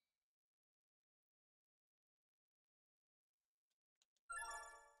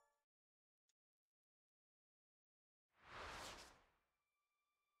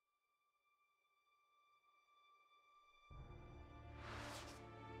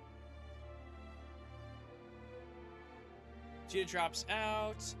 Vegeta drops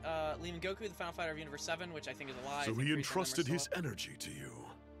out, leaving Goku, the final fighter of Universe 7, which I think is a lie. So he entrusted his energy to you.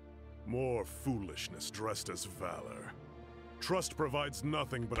 More foolishness dressed as valor. Trust provides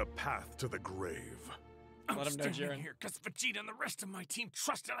nothing but a path to the grave. I'm Let him know, standing Jiren. here because Vegeta and the rest of my team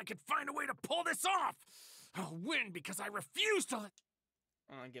trusted I could find a way to pull this off. I'll win because I refuse to let...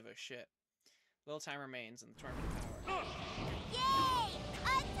 I don't give a shit. Little time remains in the Tournament of Power. Yay!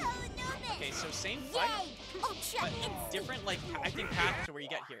 Unto Anubis! Okay, so same fight, Yay! Ultra but instinct! different, like, I think path to where you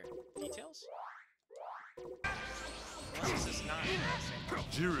get here. Details? Unless this is not the same.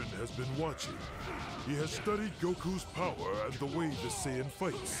 Jiren has been watching. He has studied Goku's power and the way the Saiyan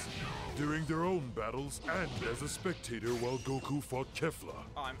fights. During their own battles and as a spectator while Goku fought Kefla.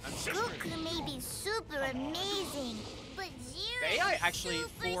 Oh, I'm so Goku may be super amazing, but Jiren The AI actually,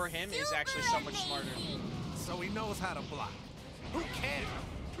 super, for him, is actually so much smarter. So he knows how to block. Who cares?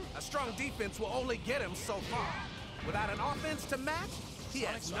 A strong defense will only get him so far. Without an offense to match, he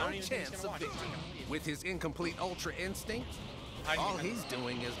has no chance of victory. With his incomplete Ultra Instinct, all he's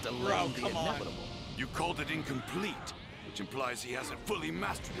doing is delaying the inevitable. You called it incomplete, which implies he hasn't fully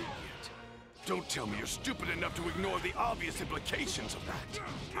mastered it yet. Don't tell me you're stupid enough to ignore the obvious implications of that.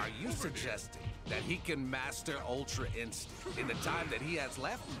 Are you suggesting that he can master Ultra Instinct in the time that he has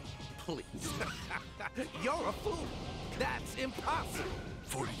left? Please. You're a fool. That's impossible.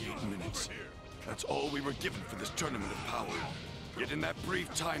 48 minutes. That's all we were given for this tournament of power. Yet in that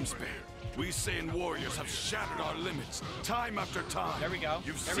brief time span, we Saiyan warriors have shattered our limits, time after time. There we go.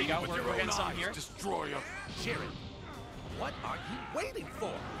 You've There we seen go. with We're your getting own something eyes here. destroy us. Jiren, what are you waiting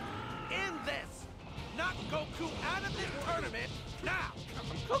for? End this! Knock Goku out of this tournament now!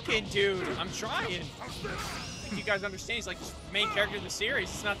 I'm cooking, dude. I'm trying. I think you guys understand. He's like the main character of the series.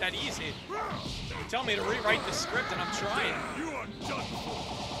 It's not that easy. You tell me to rewrite the script, and I'm trying. You are done for.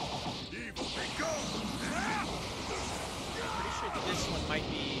 Evil be gone. Pretty sure this one might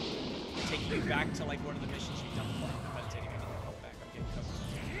be taking you back to like one of the missions you've done before. I'm meditating. I need your help back. Okay,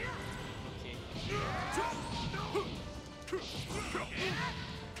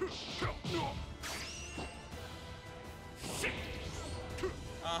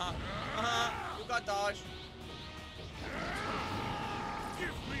 You got dodge.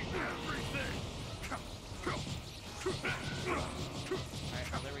 Give me everything. Alright,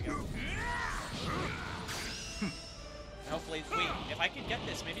 well, there we go. Hopefully, wait, if I can get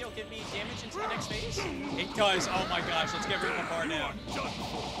this, maybe it'll give me damage into the next phase? It does, oh my gosh, let's get rid of the bar now.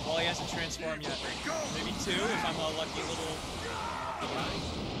 Well, he hasn't transformed yet. Maybe 2 if I'm a lucky little... There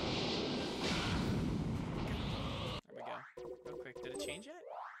we go. Real quick, did it change yet?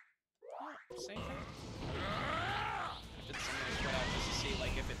 Yeah, same thing. I did something to out just to see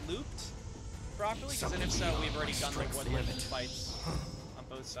like if it looped properly, because then if so, we've already done the what if fights on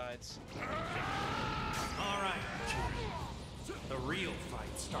both sides. All right, the real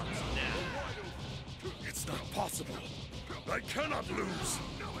fight starts now. It's not possible. I cannot lose.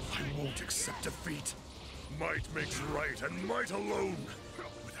 I won't accept defeat. Might makes right, and might alone.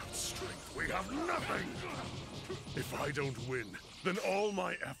 Without strength, we have nothing. If I don't win, then all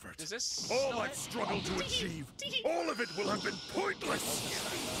my effort, all I've struggled to achieve, all of it will have been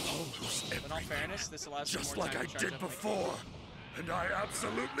pointless. I'll lose everything, in all fairness, this allows just more like time I to charge did up before. And I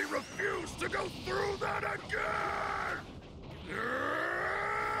absolutely refuse to go through that again!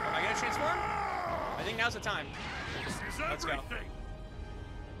 Am I gonna transform? I think now's the time. Let's go.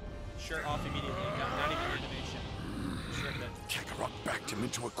 Shirt off immediately. No, not even animation. Shirt it. Kakarot backed him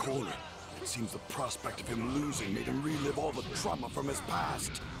into a corner. It seems the prospect of him losing made him relive all the trauma from his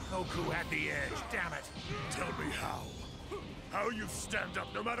past. Goku had the edge, damn it! Tell me how. How you stand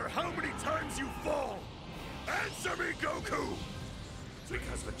up no matter how many times you fall! Answer me, Goku!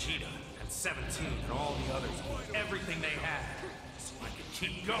 Because Vegeta and 17 and all the others gave everything they had, so I could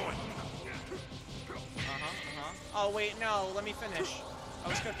keep going. Oh wait, no, let me finish. I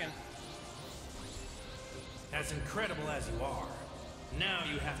was cooking. As incredible as you are, now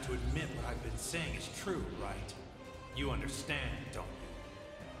you have to admit what I've been saying is true, right? You understand, don't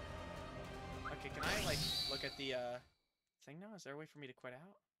you? Okay, can I like look at the thing now? Is there a way for me to quit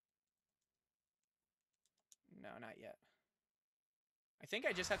out? No, not yet. I think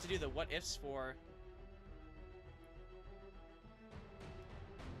I just have to do the what ifs for...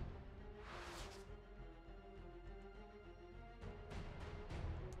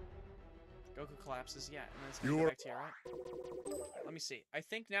 Goku collapses, yeah, and then it's gonna go back to here, right? Alright, let me see. I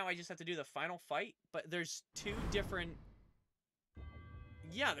think now I just have to do the final fight, but there's two different...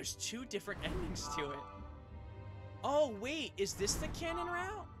 Yeah, there's two different endings to it. Oh, wait, is this the canon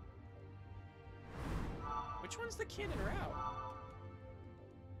route? Which one's the canon route?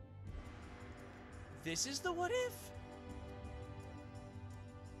 This is the what if?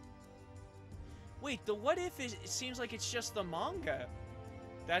 Wait, the what if is, it seems like it's just the manga.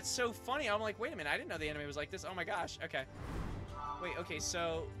 That's so funny. I'm like, wait a minute, I didn't know the anime was like this. Oh my gosh, okay. Wait, okay,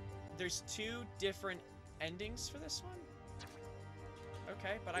 so there's two different endings for this one?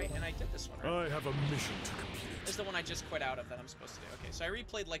 Okay, but I did this one, right? I have a mission to complete. This is the one I just quit out of that I'm supposed to do. Okay, so I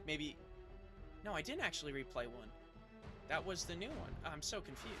replayed like maybe... No, I didn't actually replay one. That was the new one. I'm so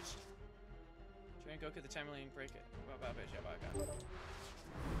confused. Try and Goku the time lane, break it.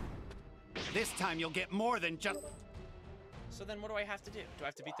 This time you'll get more than just... So then what do I have to do? Do I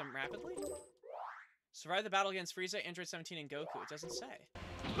have to beat them rapidly? Survive the battle against Frieza, Android 17, and Goku. It doesn't say.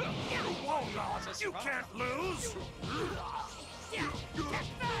 You can't lose! I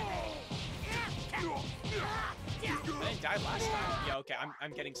didn't die last time. Yeah, okay,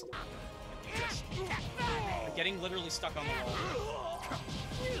 I'm getting... I'm getting literally stuck on the wall.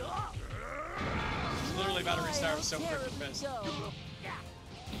 It's literally about to restart. I was so freaking pissed.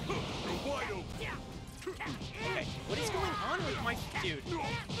 Okay, what is going on with my dude?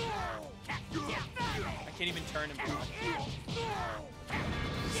 I can't even turn him.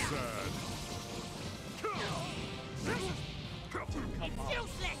 Sad. Come on.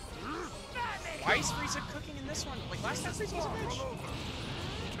 Why is Frieza cooking in this one? Like last time Frieza was a bitch.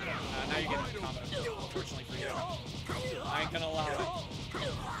 Now you're getting the combo. Unfortunately for you. I ain't gonna allow it. I'm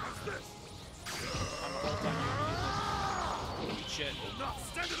gonna hold on you. Eat shit. Will not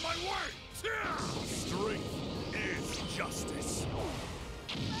stand in my way! Strength is justice.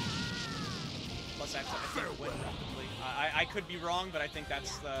 Plus I have to win rapidly. I could be wrong, but I think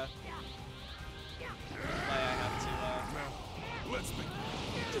that's the play I have to let's be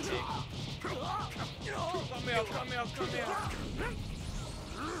take. Come here.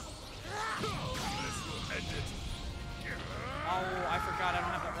 Oh, I forgot I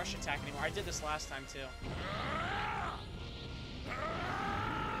don't have that rush attack anymore. I did this last time too.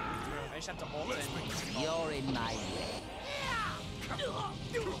 I just have to ult in. You're in my way.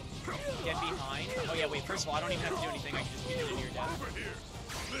 Get behind. Oh yeah, wait, first of all, I don't even have to do anything. I can just beat it into your death.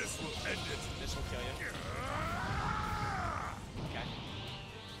 This will end it. This will kill you. Okay.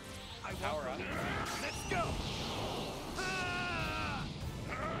 Power up. Let's go!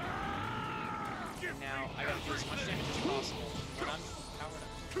 Now, I gotta do as much damage as possible when I'm powered up.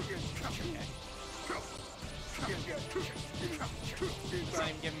 Okay. Does not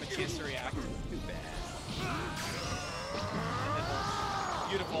even give him a chance to react.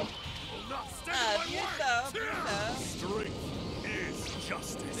 Beautiful. Beautiful. Beautiful. Strength is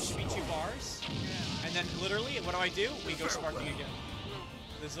justice. This should be 2 bars. And then literally, what do? We go sparking again.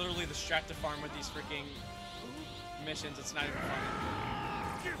 There's literally the strat to farm with these freaking missions. It's not even funny.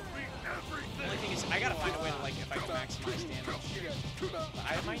 The only thing is, I gotta find a way to, like, if I can maximize damage. But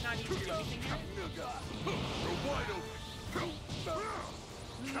I might not need to do anything here.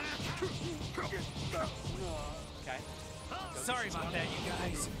 Okay. Sorry about that, you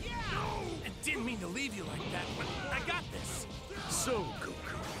guys. I didn't mean to leave you like that, but I got this. So,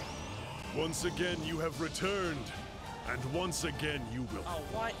 Goku, once again you have returned, and once again you will. Oh,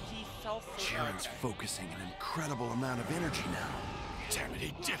 what? He fell through. Jiren's focusing an incredible amount of energy now. Damn it,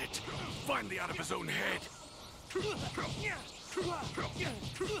 he did it! Finally out of his own head! Oh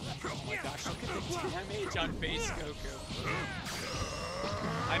my gosh, look at the damage on base Goku.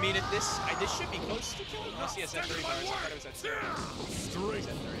 I mean, this should be close to killing. Unless he has that 3 bars. I thought it was at 2. Strength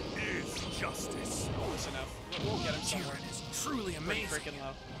is justice. Close enough. We'll get him somewhere. Jiren is truly amazing. Freaking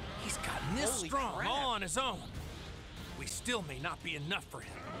low. He's gotten this Holy strong crap. all on his own. We still may not be enough for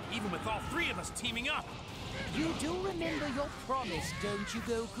him, even with all 3 of us teaming up. You do remember your promise, don't you,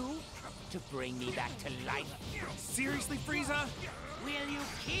 Goku? To bring me back to life. Seriously, Frieza? Will you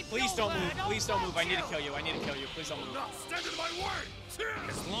keep Please don't move. Please don't move. I need to kill you. I need to kill you. Please don't move. Stand to my word!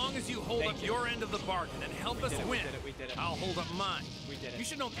 As long as you hold up your end of the bargain and help us win, We did it. I'll hold up mine. We did it. You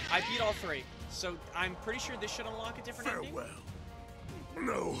should know. I beat all 3, so I'm pretty sure this should unlock a different ending.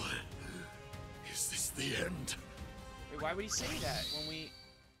 No. Is this the end? Wait, why would he say that when we...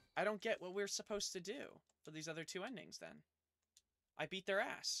 I don't get what we're supposed to do for these other 2 endings, then. I beat their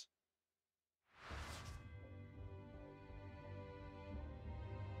ass.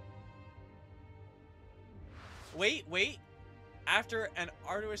 Wait. After an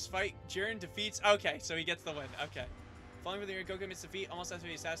arduous fight, Jiren defeats... Okay, so he gets the win. Okay. Following with the Goku amidst defeat, almost has to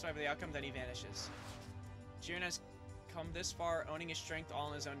be satisfied with the outcome, then he vanishes. Jiren has come this far, owning his strength all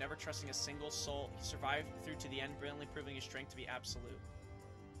on his own, never trusting a single soul. He survived through to the end, brilliantly proving his strength to be absolute.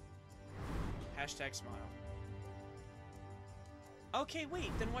 Hashtag smile. Okay,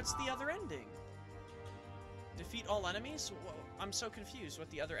 wait, then what's the other ending? Defeat all enemies? Whoa, I'm so confused what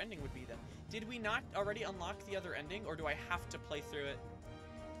the other ending would be then. Did we not already unlock the other ending, or do I have to play through it?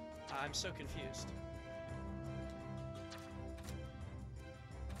 I'm so confused.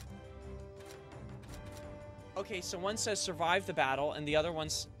 Okay, so one says survive the battle, and the other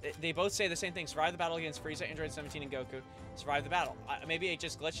one's... They both say the same thing. Survive the battle against Frieza, Android 17, and Goku. Survive the battle. Maybe it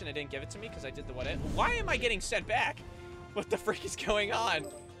just glitched and it didn't give it to me because I did the what if. Why am I getting sent back? What the frick is going on?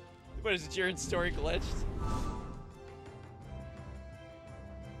 What is it, Jiren's story glitched?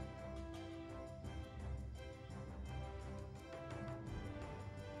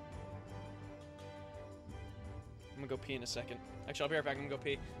 I'm gonna go pee in a second. Actually, I'll be right back. I'm gonna go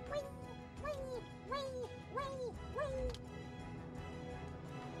pee.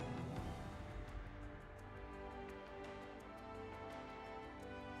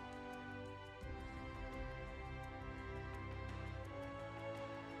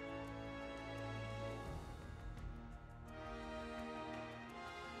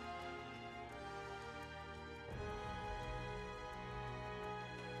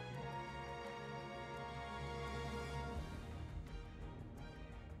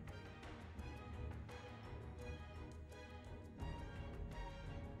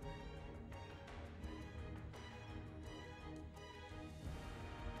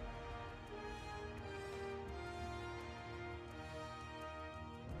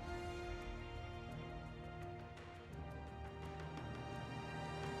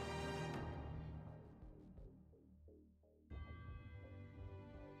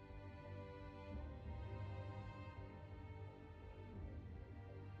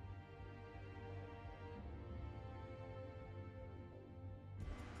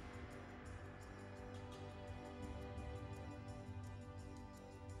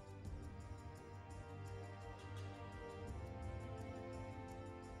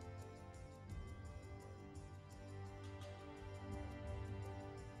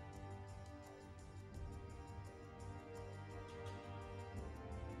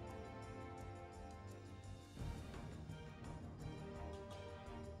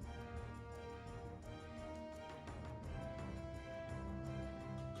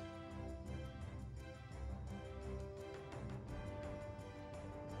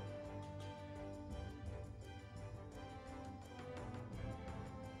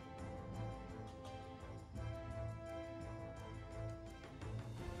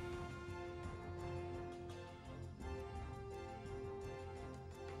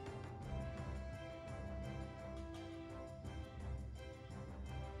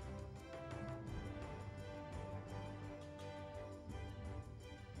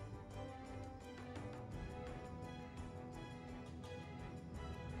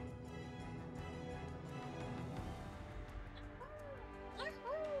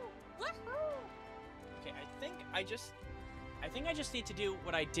 think I just need to do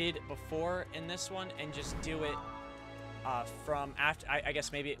what I did before in this one and just do it from after. I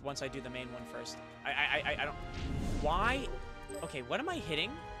guess maybe once I do the main one first. I don't. Why? Okay, what am I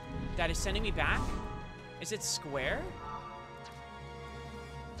hitting that is sending me back? Is it square?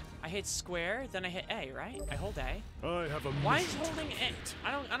 I hit square, then I hit A, right? I hold A. I have a Why is holding A?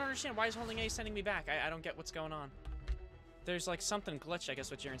 I don't understand. Why is holding A sending me back? I don't get what's going on. There's like something glitched, I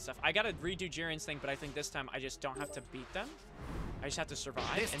guess, with Jiren's stuff. I gotta redo Jiren's thing, but I think this time I just don't have to beat them. I just have to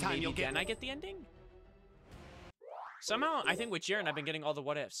survive, and maybe then I get the ending? Somehow, I think with Jiren, I've been getting all the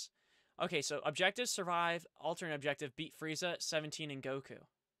what ifs. Okay, so objective, survive, alternate objective, beat Frieza, 17, and Goku.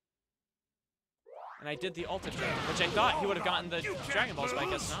 And I did the ult objective, which I thought he would have gotten the Dragon Balls, but I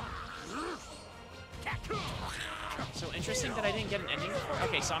guess not. So interesting that I didn't get an ending before.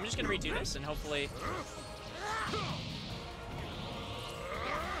 Okay, so I'm just gonna redo this, and hopefully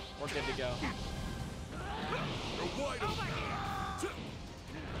we're good to go.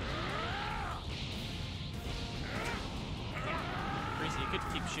 Frieza, you could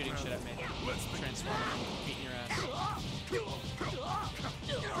keep shooting shit at me. Transform, beating your ass.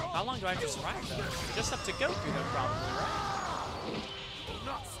 How long do I have to survive, though? Just up to Goku, though, probably, right?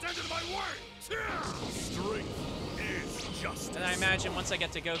 Not stand in my way! Strength is justice. And I imagine once I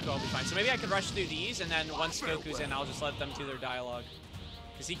get to Goku, I'll be fine. So maybe I could rush through these, and then once Goku's in, I'll just let them do their dialogue.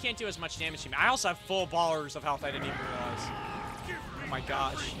 Because he can't do as much damage to me. I also have full bars of health I didn't even realize. Oh my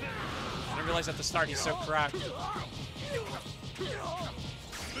gosh. I didn't realize at the start he's so cracked.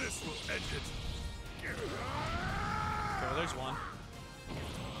 This will end it. Okay, well, there's one.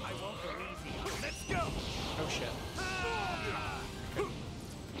 I won't go easy. Let's go. Oh shit.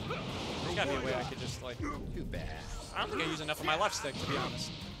 There's gotta be a way I could just like. Too bad. I don't think I use enough of my left stick, to be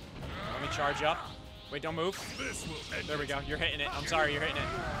honest. Let me charge up. Wait, don't move. There we go. You're hitting it. I'm sorry, you're hitting it.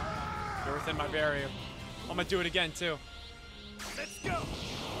 You're within my barrier. I'm gonna do it again too. Let's go.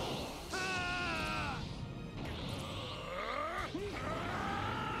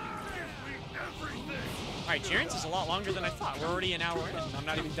 Alright, Jiren's is a lot longer than I thought. We're already an hour in, and I'm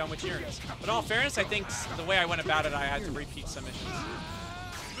not even done with Jiren's. But in all fairness, I think the way I went about it, I had to repeat some missions.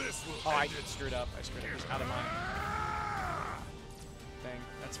 Oh, I screwed up. I screwed up. It was out of my thing.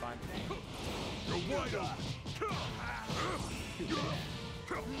 That's fine.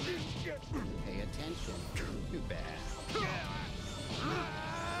 Pay attention. Too bad.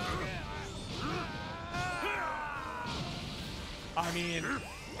 I mean,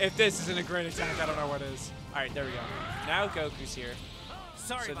 if this isn't a great attack, I don't know what is. Alright, there we go. Now Goku's here.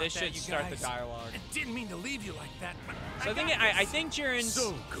 Sorry so about this that, should you start guys. the dialogue. I didn't mean to leave you like that, but So I think Jiren's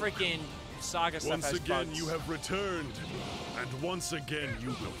freaking saga stuff Once has again, bugs. you have returned, and once again, you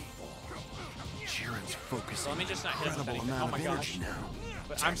will fall. Jiren's focus. So let me just not hit him with incredible anything. Oh amount my of gosh. energy now.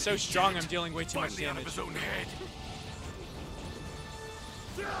 But I'm so strong, I'm dealing way too much Finally out of damage. his own head.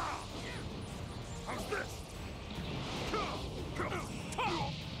 How's this?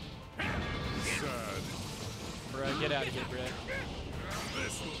 Sad. Bruh, get out of here, bruh.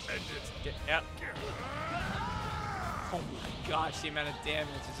 This will end it. Yep. Oh my gosh, the amount of damage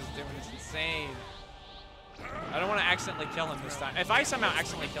this is doing is insane. I don't want to accidentally kill him this time. If I somehow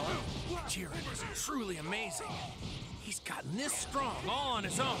accidentally kill him. Jiren is truly amazing. He's gotten this strong all on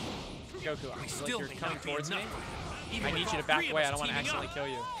his own. Goku, I feel still like may you're coming not be towards me. enough. Even I with need all you to back three of away. us I don't want to teaming accidentally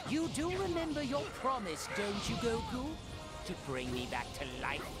up. kill you. You do remember your promise, don't you, Goku? To bring me back to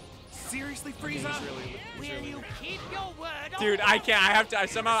life. Seriously, Frieza? Will you keep your word? Dude, I can't. I have to.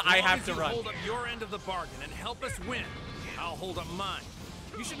 Somehow I have to As long as you run. hold up your end of the bargain and help us win, I'll hold up mine.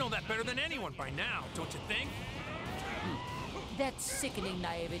 You should know that better than anyone by now, don't you think? That sickening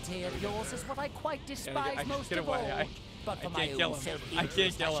naivete of yours is what I quite despise I most get of away. all. But for I my can't kill own him. self-interest, I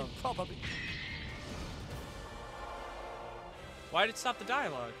can't kill him. should probably... Why did it stop the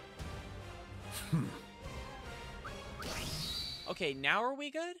dialogue? Okay, now are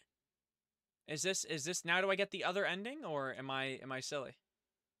we good? Is this now? Do I get the other ending, or am I silly?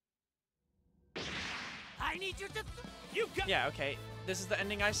 I need you to... You got... Yeah, okay. This is the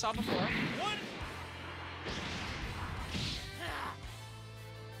ending I saw before. What?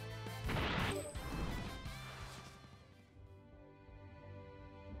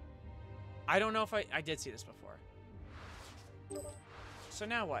 I don't know if I did see this before. So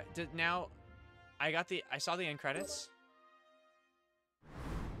now what? Now I saw the end credits.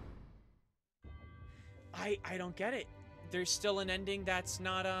 I don't get it. There's still an ending that's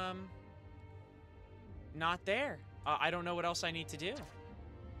not there. I don't know what else I need to do.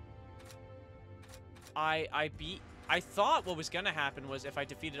 I thought what was gonna happen was if I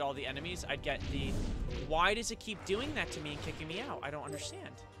defeated all the enemies, I'd get the... Why does it keep doing that to me and kicking me out? I don't understand.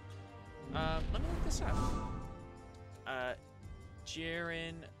 Let me look this up.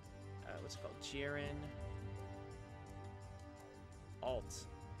 Jiren, what's it called? Jiren alt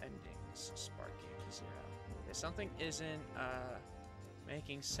endings sparking 0. Yeah, something isn't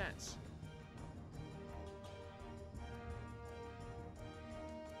making sense.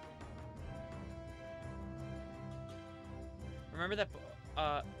 Remember that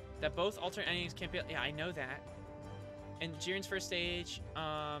that both alternate endings can't be. Yeah, I know that. In Jiren's first stage,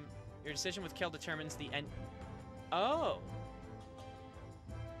 your decision with Kale determines the end. Oh.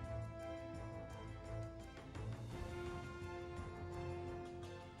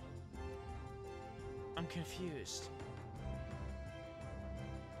 I'm confused.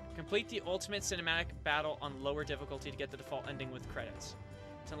 Complete the ultimate cinematic battle on lower difficulty to get the default ending with credits.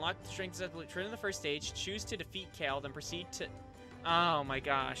 To unlock the strength of the in the first stage, choose to defeat Kale, then proceed to... Oh my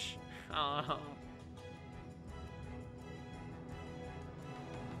gosh. Oh.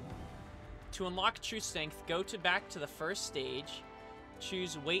 To unlock true strength, go back to the first stage,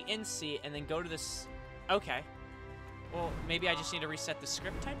 choose wait and see, and then go to this... Okay. Well, maybe I just need to reset the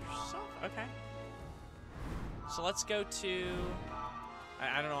script type or stuff? Okay. So let's go to...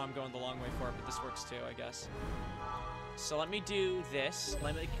 I don't know, I'm going the long way for it, but this works too, I guess. So let me do this.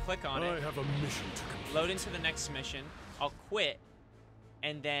 Let me click on it. I have a mission to complete. Load into the next mission. I'll quit,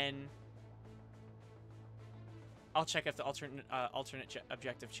 and then I'll check if the alternate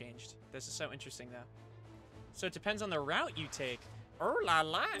objective changed. This is so interesting, though. So it depends on the route you take. Oh la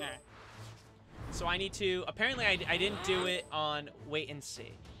la! So I need to. Apparently, I didn't do it on wait and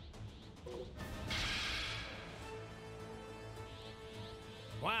see.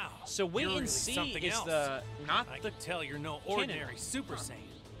 Wow. So wait and really see something is else. not I the can tell you're no canon. ordinary Super Saiyan.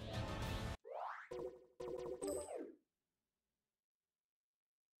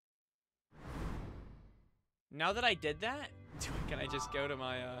 Now that I did that, can I just go to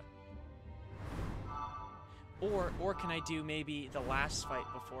my or can I do maybe the last fight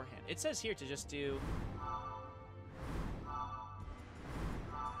beforehand? It says here to just do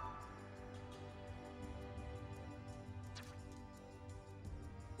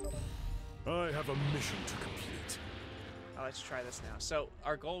I have a mission to complete. Oh, let's try this now. So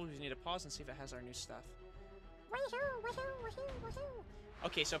our goal is we need to pause and see if it has our new stuff.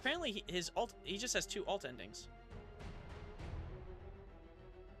 Okay, so apparently he just has 2 alt endings.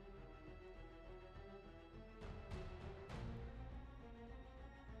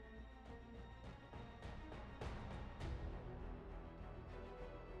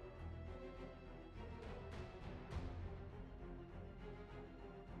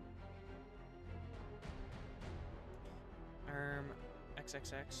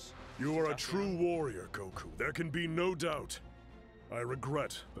 XXX. You are a true warrior, Goku. There can be no doubt. I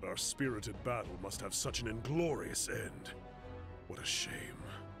regret that our spirited battle must have such an inglorious end. What a shame.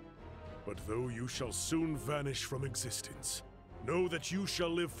 But though you shall soon vanish from existence, know that you shall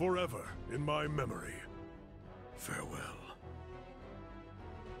live forever in my memory. Farewell.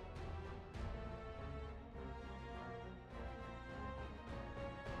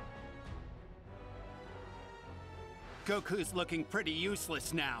 Goku's looking pretty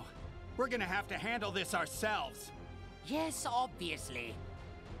useless now. We're gonna have to handle this ourselves. Yes, obviously.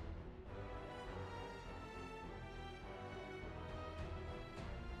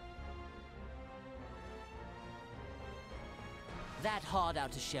 That hard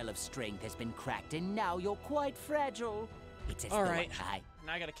outer shell of strength has been cracked, and now you're quite fragile. It's as All though right.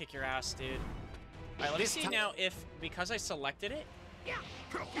 Now I gotta kick your ass, dude. All right, let me see now if, because I selected it,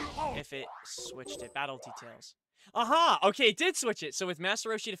 if it switched it. Battle details. Aha! Okay, it did switch it. So with Master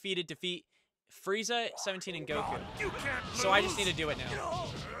Roshi defeated, defeat Frieza, 17, and Goku. So I just need to do it now.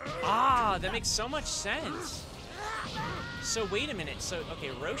 Ah, that makes so much sense. So wait a minute. So, okay,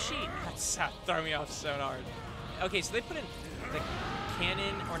 Roshi... That's throwing me off so hard. Okay, so they put in the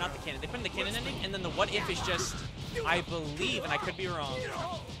canon, or not the canon. They put in the canon ending, and then the what if is just, I believe, and I could be wrong,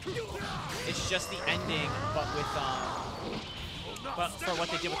 it's just the ending, but with, but for what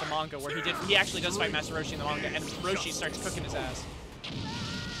they did with the manga, where he actually does fight Master Roshi in the manga, and Roshi starts cooking his ass.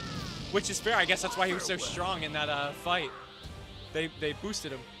 Which is fair, I guess that's why he was so strong in that fight. They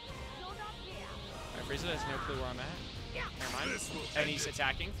boosted him. Alright, Frieza has no clue where I'm at. Never mind. And he's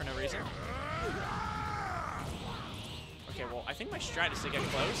attacking for no reason. Okay, well, I think my strat is to get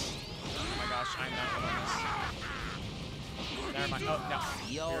close. Oh my gosh, I'm not doing this. Never mind. Oh, no.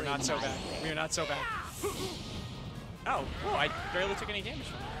 We are not so bad. We are not so bad. Oh, whoa, I barely took any damage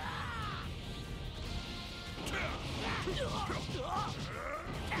from it.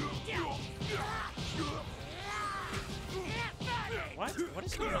 What? What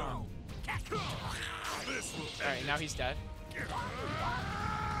is going on? Alright, now he's dead.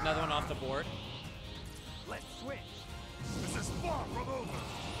 Another one off the board. Let's switch. far from over.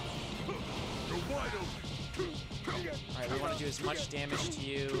 You're wide open. Alright, we want to do as much damage to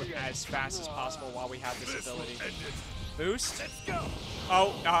you as fast as possible while we have this ability. Boost? Let's go.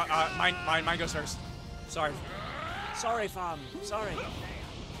 Oh, mine goes first. Sorry. Sorry, Fam. Sorry.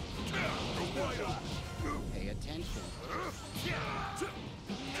 Pay attention.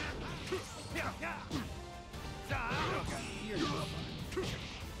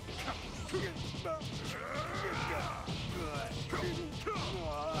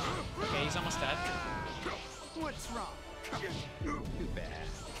 Okay, he's almost dead. What's wrong? Too bad.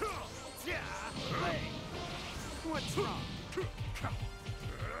 Hey, what's wrong?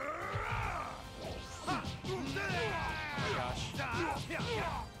 Oh gosh.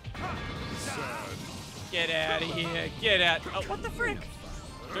 Get out of here. Get out. Oh, what the frick?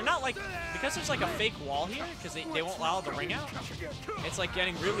 They're not like, because there's like a fake wall here, because they won't allow the ring out. It's like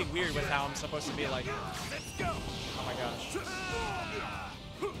getting really weird with how I'm supposed to be like. Oh my gosh.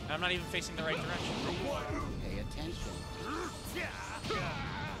 And I'm not even facing the right direction. Pay attention.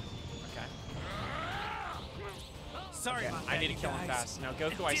 Okay. Sorry about that, I need to kill him fast. No,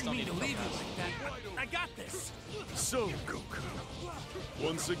 Goku, I still need to kill him fast. I got this. So, Goku,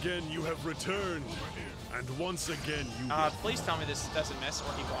 once again you have returned, and once again you. Please tell me this doesn't miss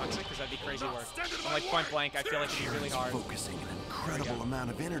or he blocks it, because that'd be crazy work. I'm like point blank. I feel like it'd be really hard. Focusing an incredible amount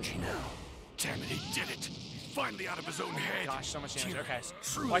of energy now. Damn it, he did it! Finally out of his own head. Gosh, so much damage. Okay.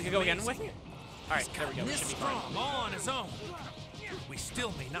 Well, I can go again with it. All right, there we go. We should be fine. All on his own. We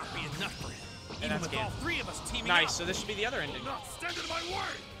still may not be enough for him. And Even that's with all game. three of us teaming Nice. up. So this should be the other ending. Stand in my way.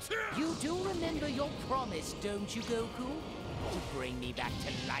 You do remember your promise, don't you, Goku? To bring me back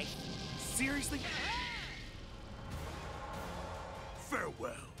to life? Seriously?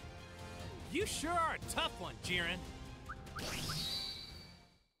 Farewell. You sure are a tough one, Jiren.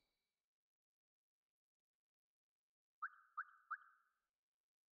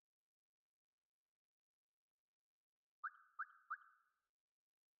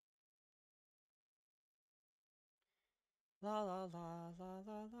 La la la la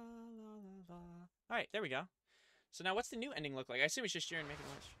la la la la. All right, there we go. So now, what's the new ending look like? I assume it's just Jiren making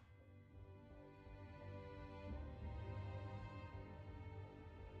a wish.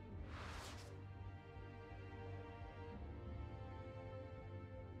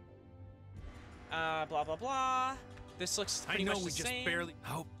 Blah blah blah. This looks pretty much the we just same. barely.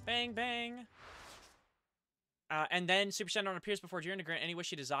 Oh. Bang bang. And then Super Saiyan appears before Jiren to grant any wish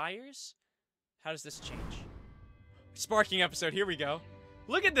he desires. How does this change? Sparking episode. Here we go.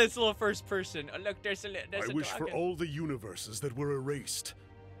 Look at this little first person. Oh, look, there's a I wish for all the universes that were erased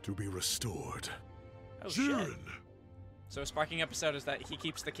to be restored. Oh, Jiren. So a sparking episode is that he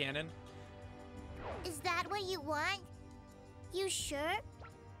keeps the cannon. Is that what you want? You sure?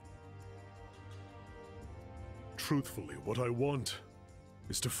 Truthfully, what I want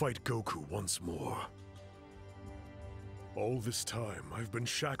is to fight Goku once more. All this time, I've been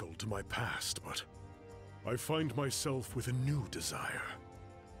shackled to my past, but I find myself with a new desire.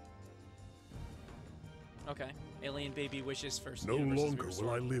 Okay. Alien baby wishes first. No longer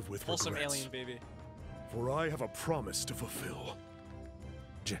will I live with wholesome regrets. alien baby. For I have a promise to fulfill.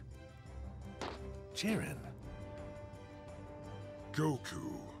 Jiren.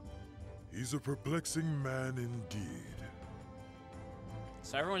 Goku. He's a perplexing man indeed.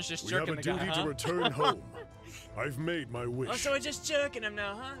 So everyone's just We have jerking a the guy, duty huh? to return home. I've made my wish. Oh, so we're just jerking him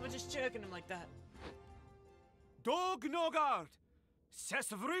now, huh? We're just jerking him like that. Dog Nogard,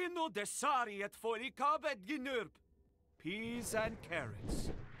 Sesvrino desari et folicab et gnurb. Peas and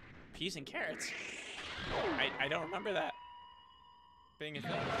carrots. Peas and carrots? I don't remember that being a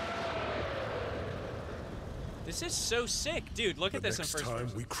thing. This is so sick. Dude, look at this in Next first time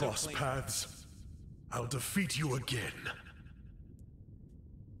person. we So cross clean. paths, I'll defeat you again.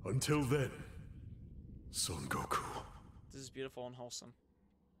 Until then, Son Goku. This is beautiful and wholesome.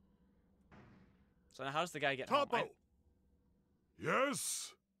 So now how does the guy get home? Toppo!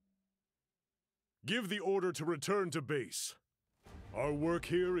 Yes? Give the order to return to base. Our work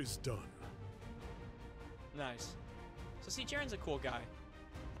here is done. Nice. So see, Jiren's a cool guy.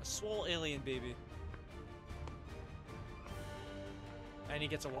 A swole alien baby. And he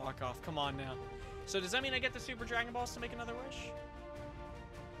gets a walk-off. Come on now. So does that mean I get the Super Dragon Balls to make another wish?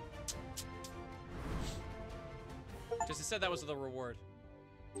 Because it said that was the reward.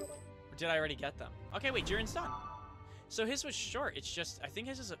 Or did I already get them? Okay, wait, Jiren's done. So his was short. It's just, I think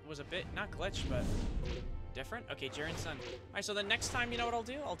his was a bit, not glitched, but different. Okay, Jiren's done. All right, so the next time, you know what I'll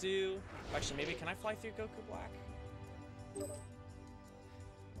do? I'll do, actually, maybe, can I fly through Goku Black?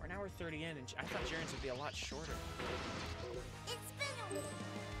 We're an hour 30 in, and I thought Jiren's would be a lot shorter. It's been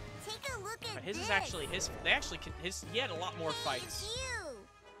a take a look at But his this. is actually he had a lot more fights You.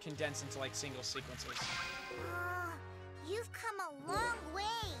 condensed into like single sequences. You've come a long way.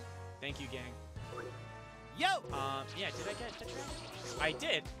 Thank you, gang. Yo! Yeah, did I get Tetra? I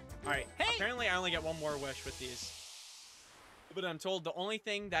did. Alright, apparently I only get one more wish with these. But I'm told the only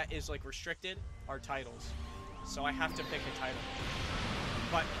thing that is like restricted are titles. So I have to pick a title.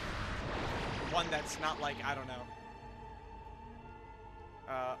 But one that's not like, I don't know.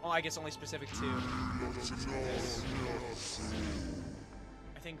 I guess only specific to this.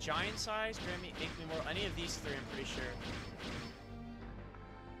 I think giant size, grant me, make me more. Any of these three, I'm pretty sure.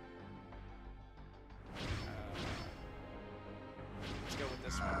 Let's go with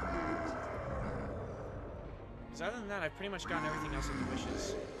this one. Because other than that, I've pretty much gotten everything else with the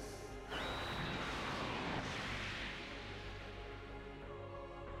wishes.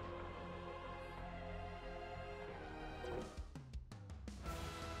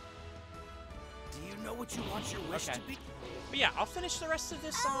 Do you know what you want your wish to be? But yeah, I'll finish the rest of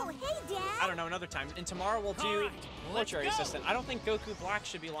this. Hey, Dad. I don't know, another time. And tomorrow we'll do Military Assistant. I don't think Goku Black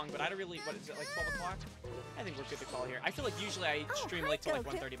should be long, but I don't really. What is it, like 12 o'clock? I think we're good to call here. I feel like usually I stream late till like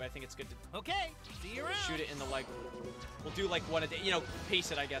 1:30, but I think it's good to see you around. shoot it in the like. We'll do like one a day. You know,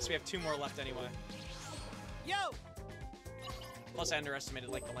 pace it. I guess we have 2 more left anyway. Yo. Plus, I underestimated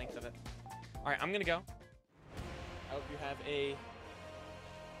like the length of it. All right, I'm gonna go. I hope you have a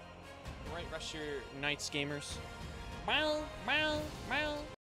great rest of your nights, gamers. Bow, bow, bow.